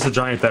 There was a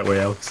giant that way,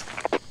 Alex.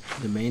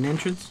 The main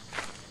entrance?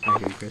 I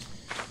hear you, Chris.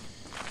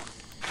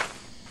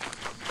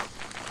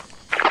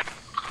 I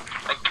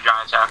think the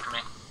giant's after me.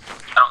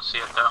 I don't see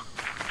it though.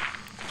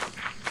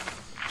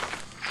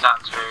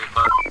 Sounds very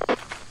close.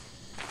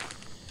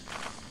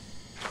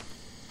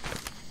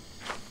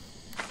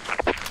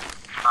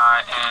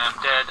 I am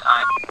dead.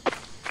 I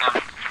am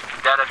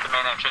dead at the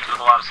main entrance with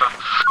a lot of stuff.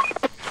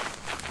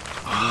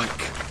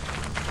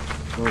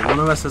 Fuck. Well, one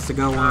of us has to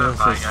go, one of us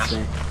Bye, has to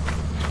guys. stay.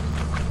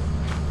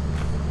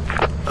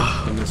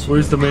 Unless you-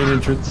 Where's the main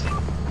entrance?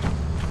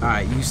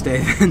 Alright, you stay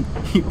then.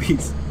 You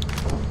peace.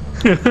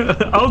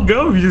 I'll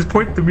go if you just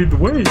point to me the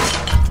way.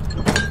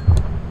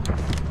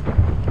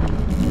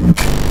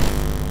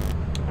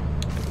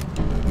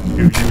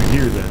 Do you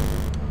hear that?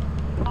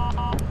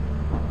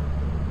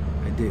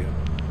 I do.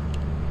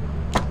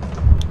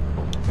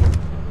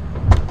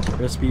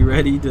 Just be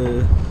ready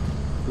to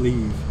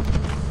leave.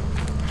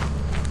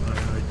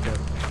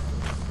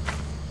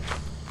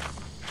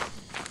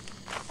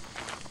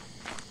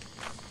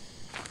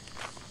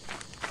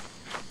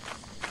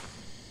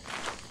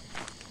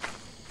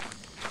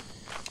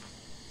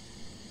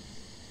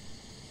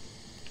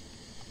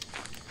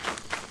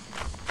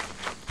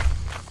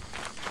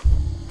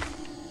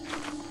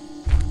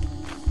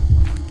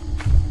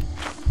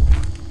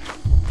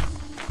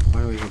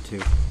 Why are we here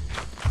too?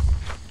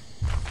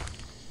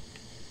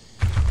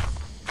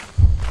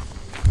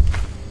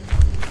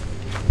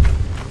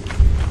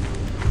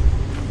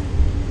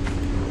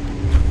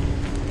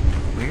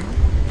 Where?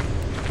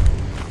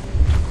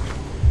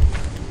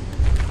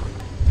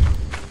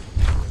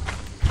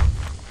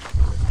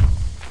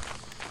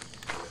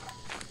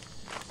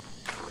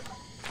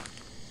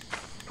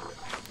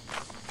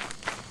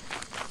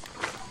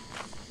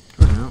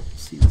 I don't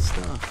see the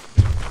stuff.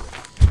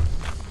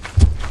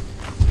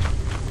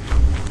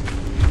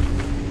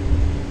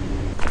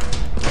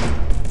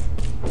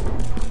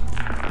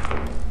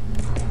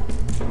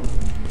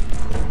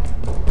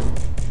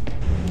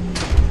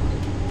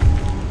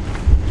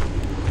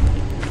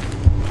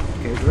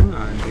 Okay, Jordan,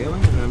 I'm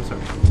bailing and I'm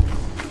sorry.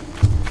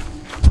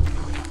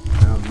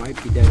 I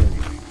might be dead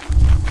anyway.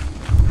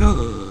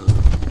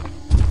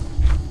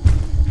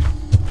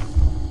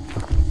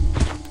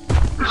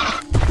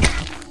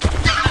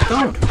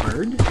 Don't,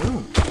 bird.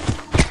 Don't.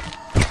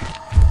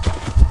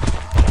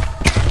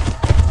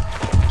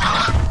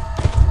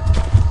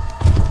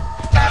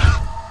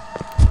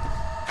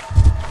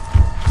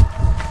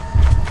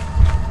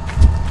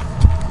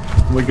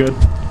 We good?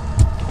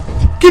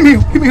 Give me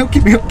up, give me up,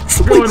 give me up.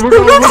 We're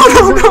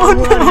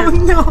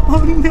going, No.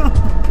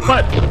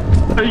 What?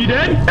 Are you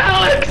dead?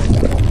 Alex!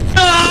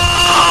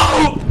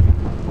 No!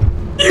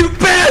 You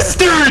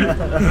bastard!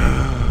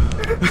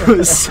 It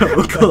was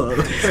so close.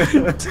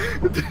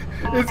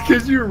 It's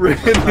because you ran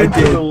I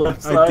into the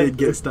left did. side. I did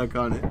get stuck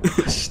on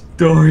it.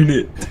 Darn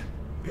it.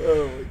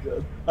 Oh my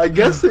god. I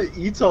guess it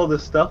eats all the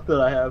stuff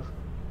that I have.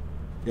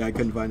 Yeah, I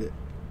couldn't find it.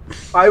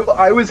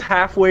 I was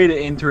halfway to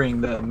entering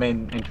the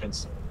main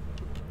entrance.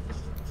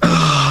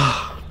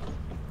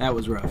 That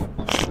was rough.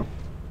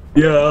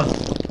 Yeah.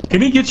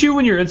 Can he get you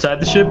when you're inside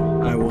the ship?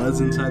 I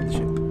was inside the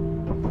ship.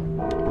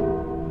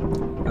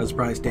 I was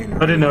probably standing. I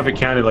didn't know if it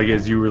counted like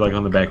as you were like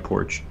on the back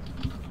porch.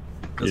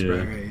 That's Yeah.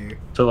 right here.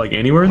 So like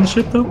anywhere in the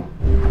ship though?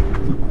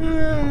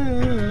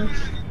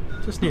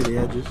 Just near the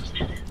edges.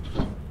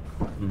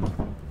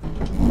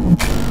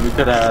 We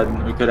could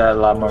add a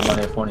lot more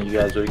money if one of you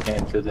guys would have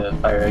came to the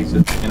fire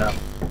exit, you know.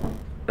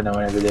 But no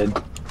one ever did.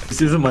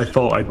 This isn't my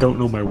fault. I don't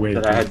know my way.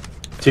 But I had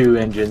 2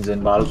 engines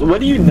and bottles. What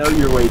do you know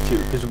your way to?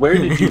 Because where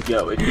did you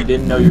go if you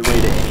didn't know your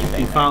way to He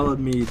anything? followed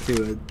me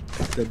to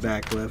the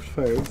back left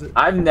fire exit.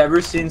 I've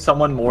never seen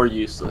someone more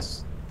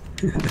useless.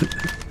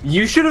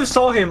 You should have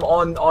saw him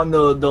on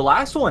the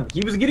last one.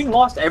 He was getting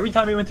lost every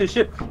time he went to the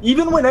ship.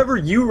 Even whenever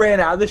you ran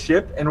out of the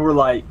ship and were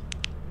like,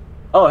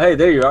 "Oh, hey,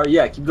 there you are.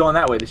 Yeah, keep going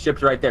that way. The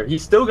ship's right there." He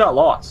still got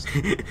lost.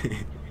 Which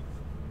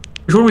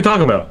one are we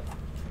talking about?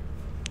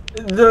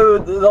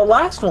 The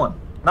last one.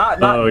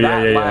 Not Oh yeah,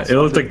 that yeah, yeah. last It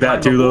one, looked like the that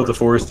time too, though.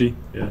 before. The foresty.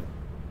 Yeah.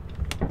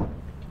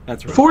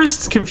 That's right.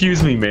 Forests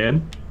confuse me,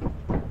 man.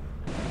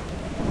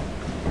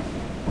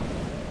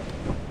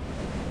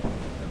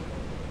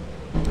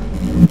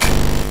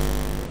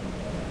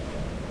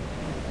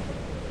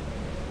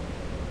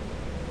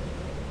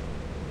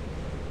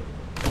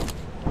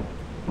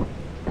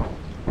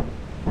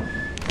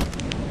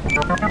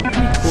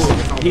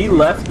 He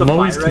left the I'm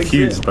always fire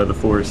confused exit. by the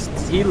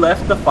forests. He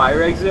left the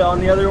fire exit on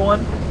the other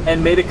one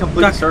and made a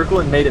complete Duck. circle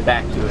and made it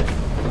back to it.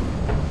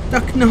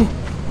 Duck, no.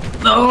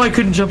 No, I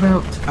couldn't jump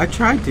out. I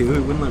tried to, it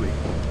wouldn't let me.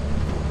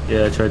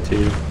 Yeah, I tried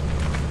to.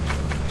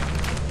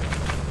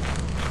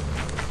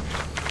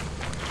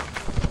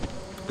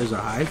 There's a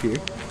hive here.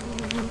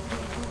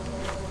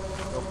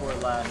 Go for it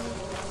last.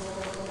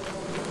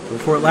 Go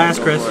for it last,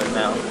 Go Chris. for it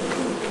now.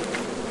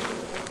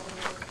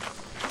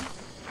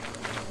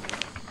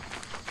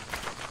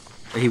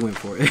 He went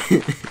for it.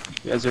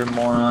 You guys are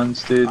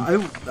morons, dude.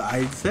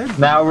 I said.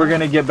 Now we're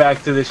gonna get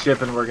back to the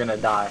ship and we're gonna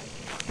die.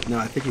 No,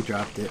 I think he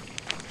dropped it.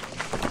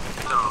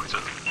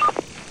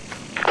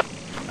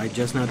 I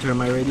just now turned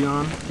my radio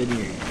on. Didn't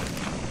hear you.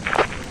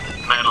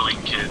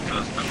 Meddling kids,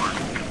 that's the word.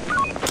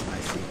 I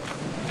see.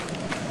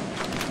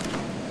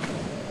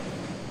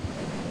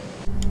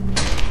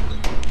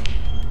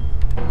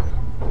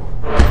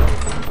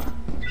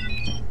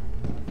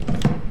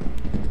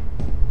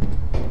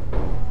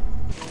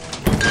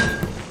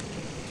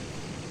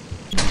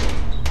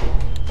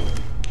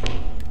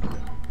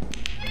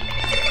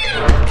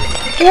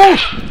 Oh!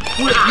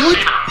 What?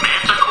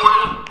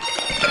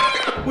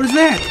 What is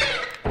that?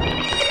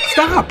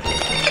 Stop!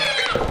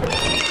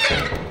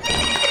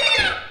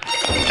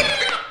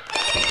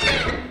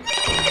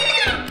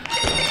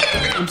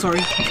 I'm sorry.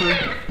 I'm sorry.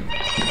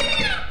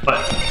 What?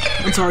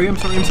 I'm sorry. I'm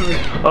sorry. I'm sorry.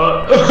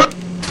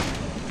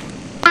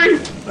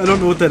 I don't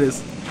know what that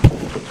is.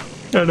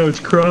 I know it's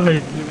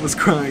crying. It was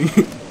crying.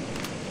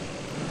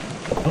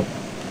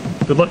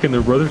 Good luck in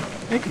there, brother.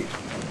 Thank you.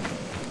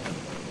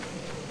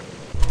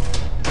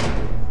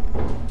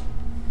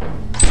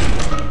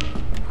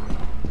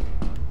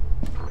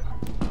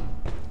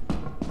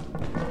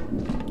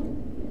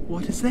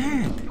 What is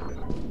that?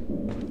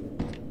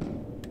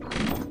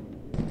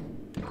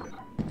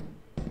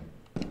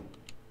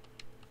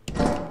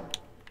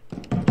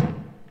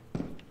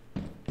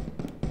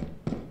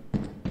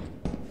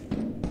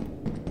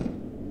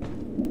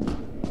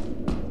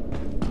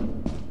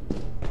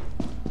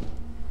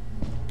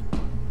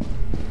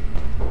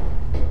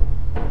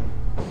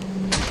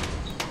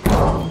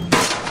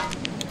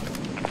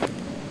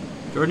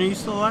 Jordan, are you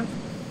still alive?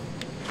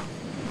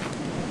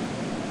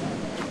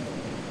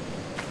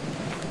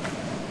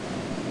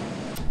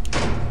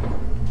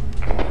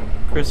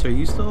 Chris, are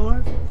you still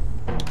alive?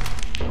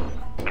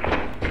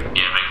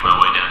 Yeah, making my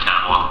way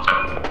downtown, walking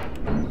fast.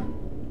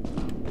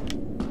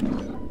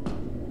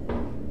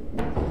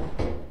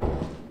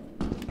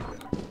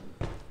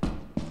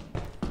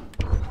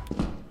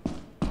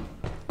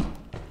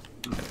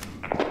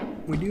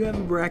 We do have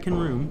a Bracken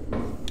room.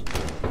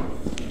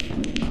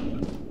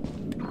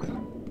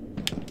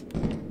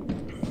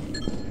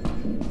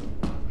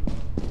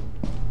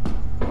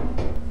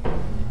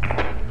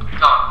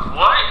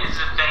 What is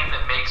the thing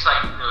that makes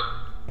like the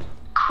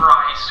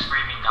cry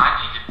screaming? I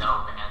need to know,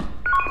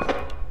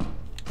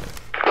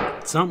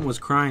 man. Something was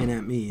crying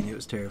at me and it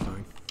was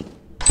terrifying.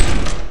 I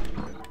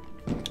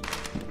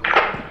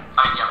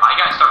mean, yeah, my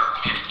guy started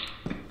panicking,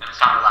 and it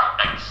sounded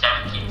like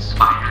 17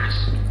 spiders.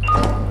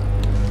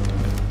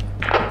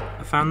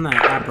 I found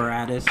that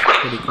apparatus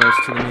pretty close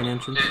to the main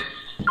entrance.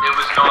 It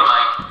was going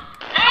like,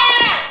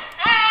 hey,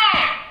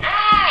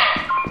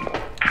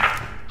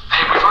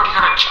 we've already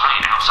got a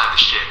giant outside the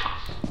ship.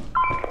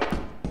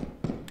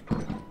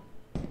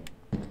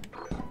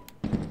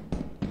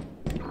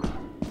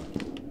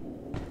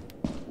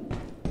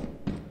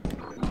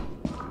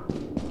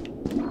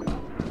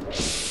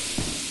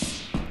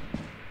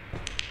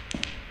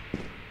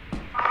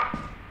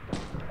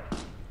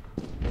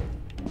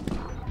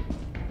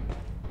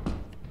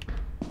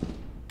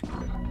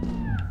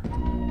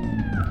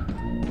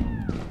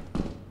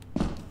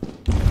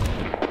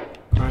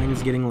 Crying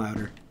is getting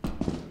louder.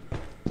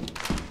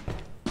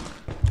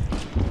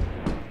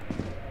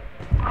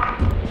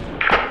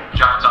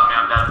 Giant's on me,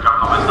 I'm dead, I'm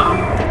dropping all my stuff.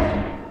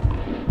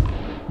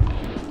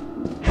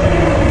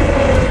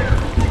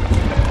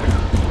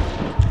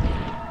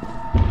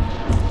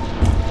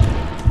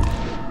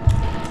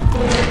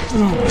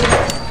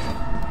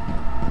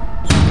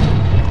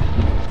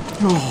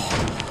 Oh.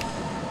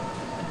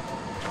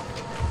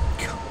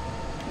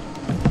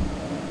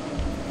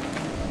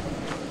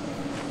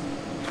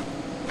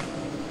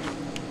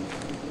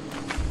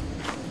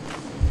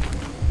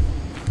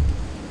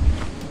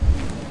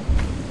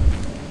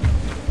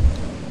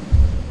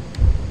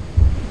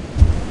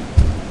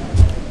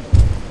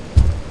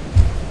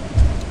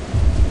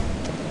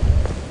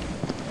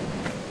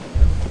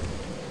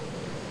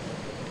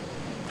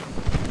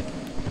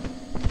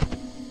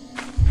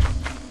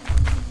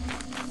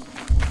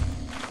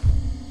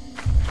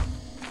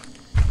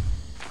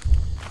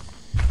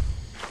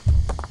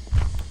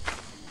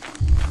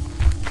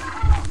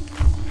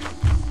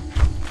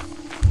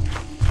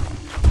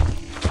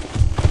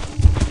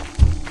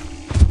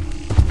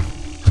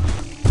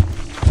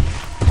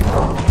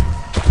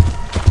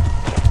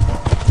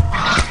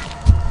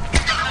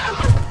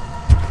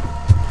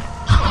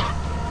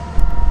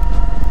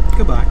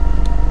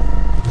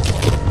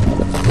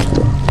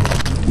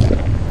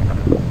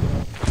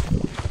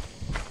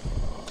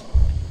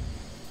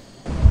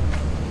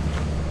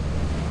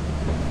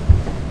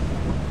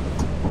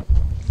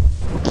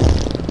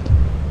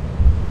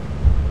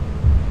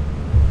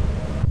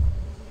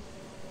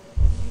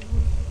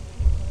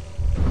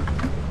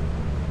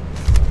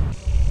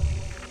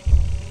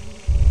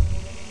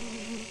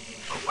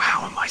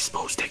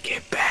 supposed to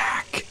get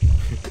back.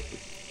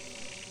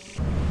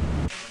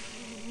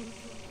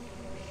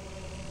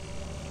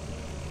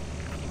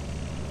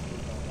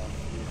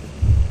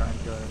 Trying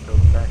to go and go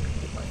back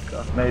and get my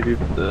stuff. Maybe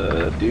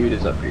the dude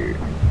is up here.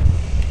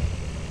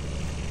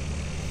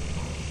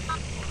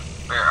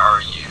 Where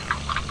are you?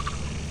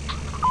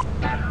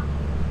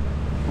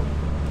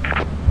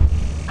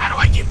 How do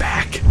I get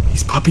back?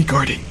 He's puppy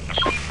guarding.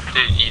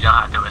 Dude, you don't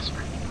have to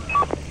whisper.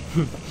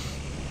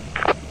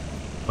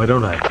 Why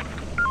don't I?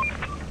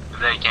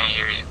 They can't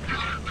hear you.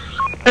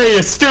 Hey,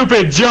 you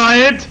stupid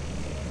giant!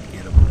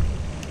 Get him.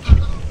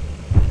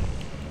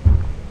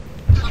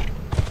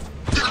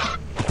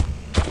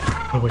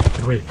 Oh wait,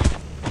 get away.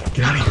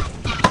 Get out of here.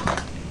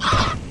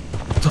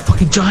 It's a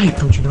fucking giant,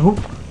 don't you know?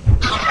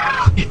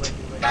 It.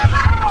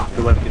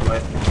 Good luck, good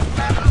luck.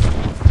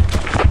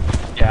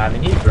 Yeah, I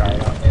mean, he's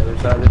right on the other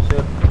side of the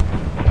ship.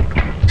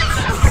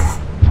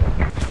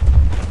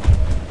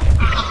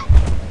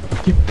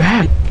 Get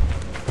back.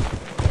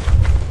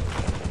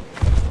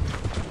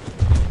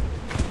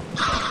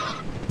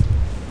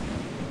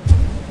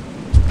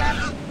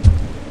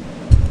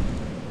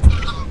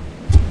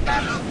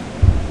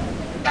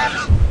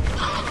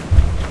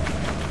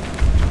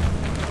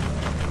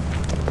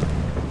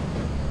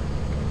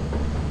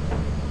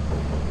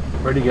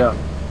 Where'd he go?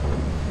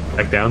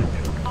 Back down.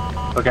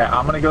 Okay,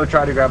 I'm gonna go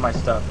try to grab my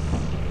stuff.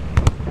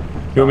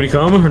 You want me to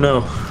come or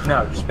no?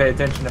 No, just pay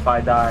attention if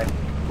I die.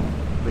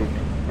 Leave me.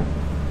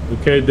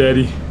 Okay,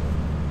 daddy.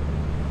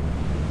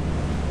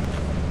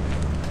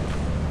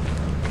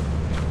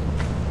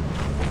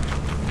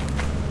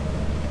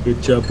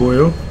 Good job,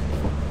 boyo.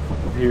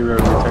 Hero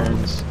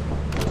returns.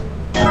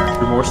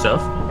 Do more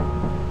stuff?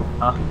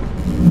 Huh?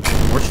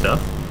 More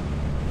stuff?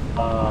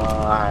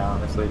 I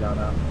honestly don't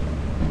know.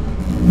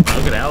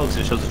 Look at Alex,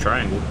 it shows a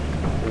triangle.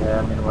 Yeah,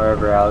 I mean,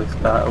 wherever Alex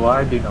died. Well,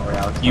 I do know where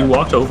Alex died. You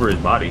walked over his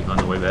body on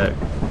the way back.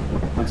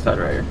 Alex died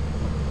right here.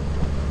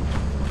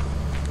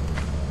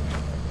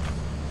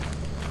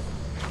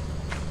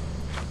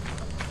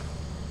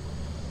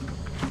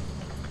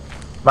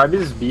 Might be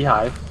this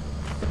beehive.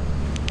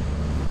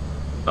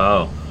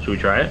 Oh, should we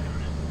try it?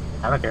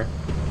 I don't care.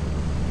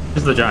 This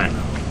is the giant.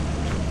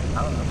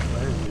 I don't know.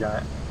 Where is the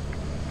giant?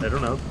 I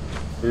don't know.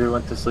 Maybe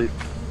went to sleep.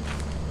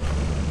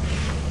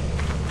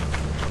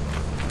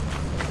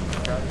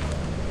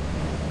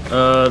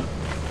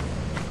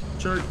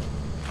 Sure.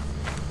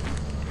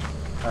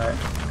 Alright.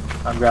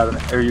 I'm grabbing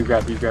it. Or you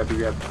grab. Grab!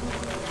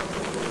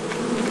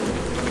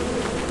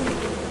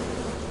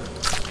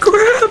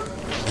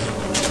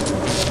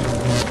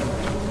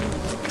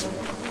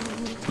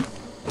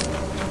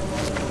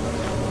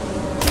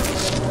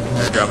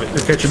 Drop it.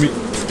 They're catching me.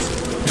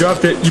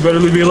 Dropped it. You better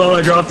leave me alone.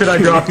 I dropped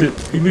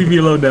it. You leave me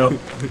alone now.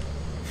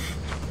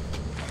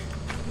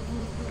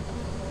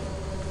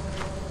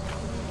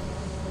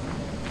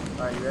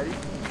 Alright, you ready?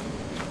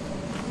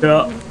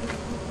 Yeah.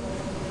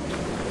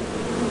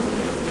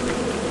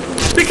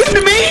 They came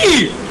to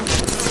me!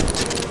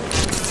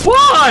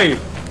 Why?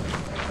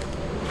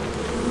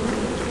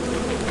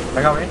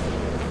 Back on me?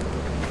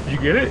 Did you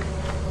get it?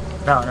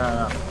 No.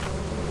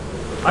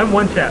 I'm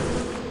one tap.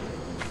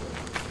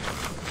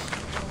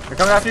 They're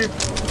coming after you.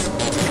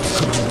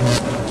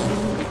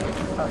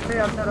 Okay,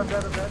 I'm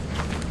dead.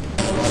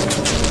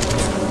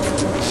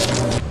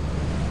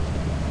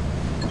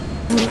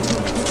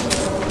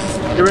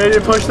 You ready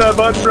to push that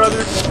button,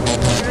 brother?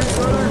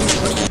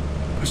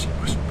 Push it.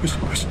 Push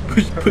it.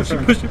 Push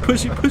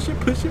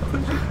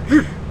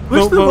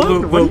the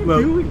button. What are you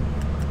doing?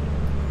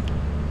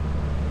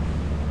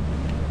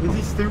 Is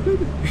he stupid?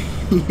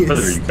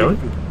 Brother, are you coming?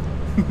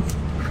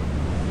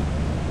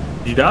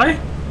 Did you die?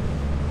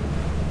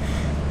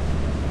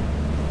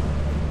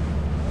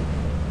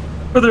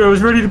 Brother, I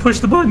was ready to push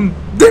the button.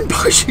 Then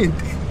push it.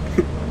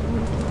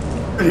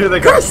 Here they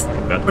go.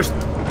 Push.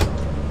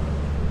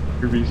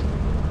 Your beast.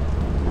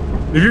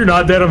 If you're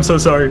not dead, I'm so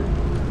sorry.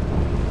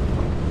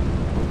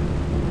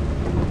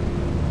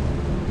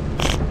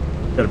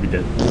 Gotta be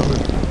dead.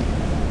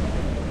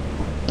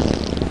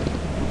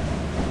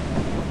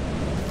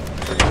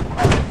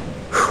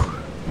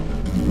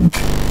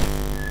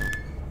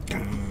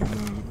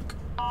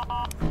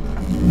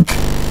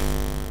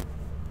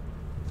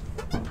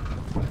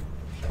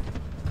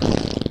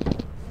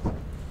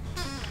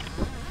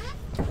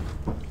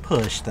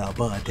 Push the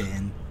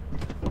button.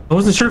 I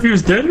wasn't sure if he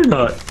was dead or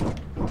not.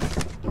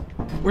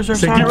 Where's our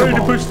Say, soccer get ready to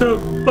ball? push the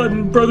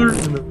button, brother.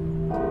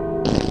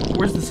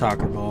 Where's the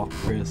soccer ball,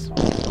 Chris?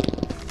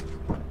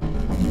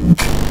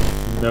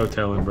 No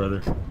telling,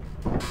 brother.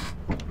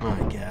 Oh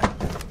my god.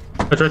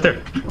 That's right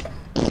there.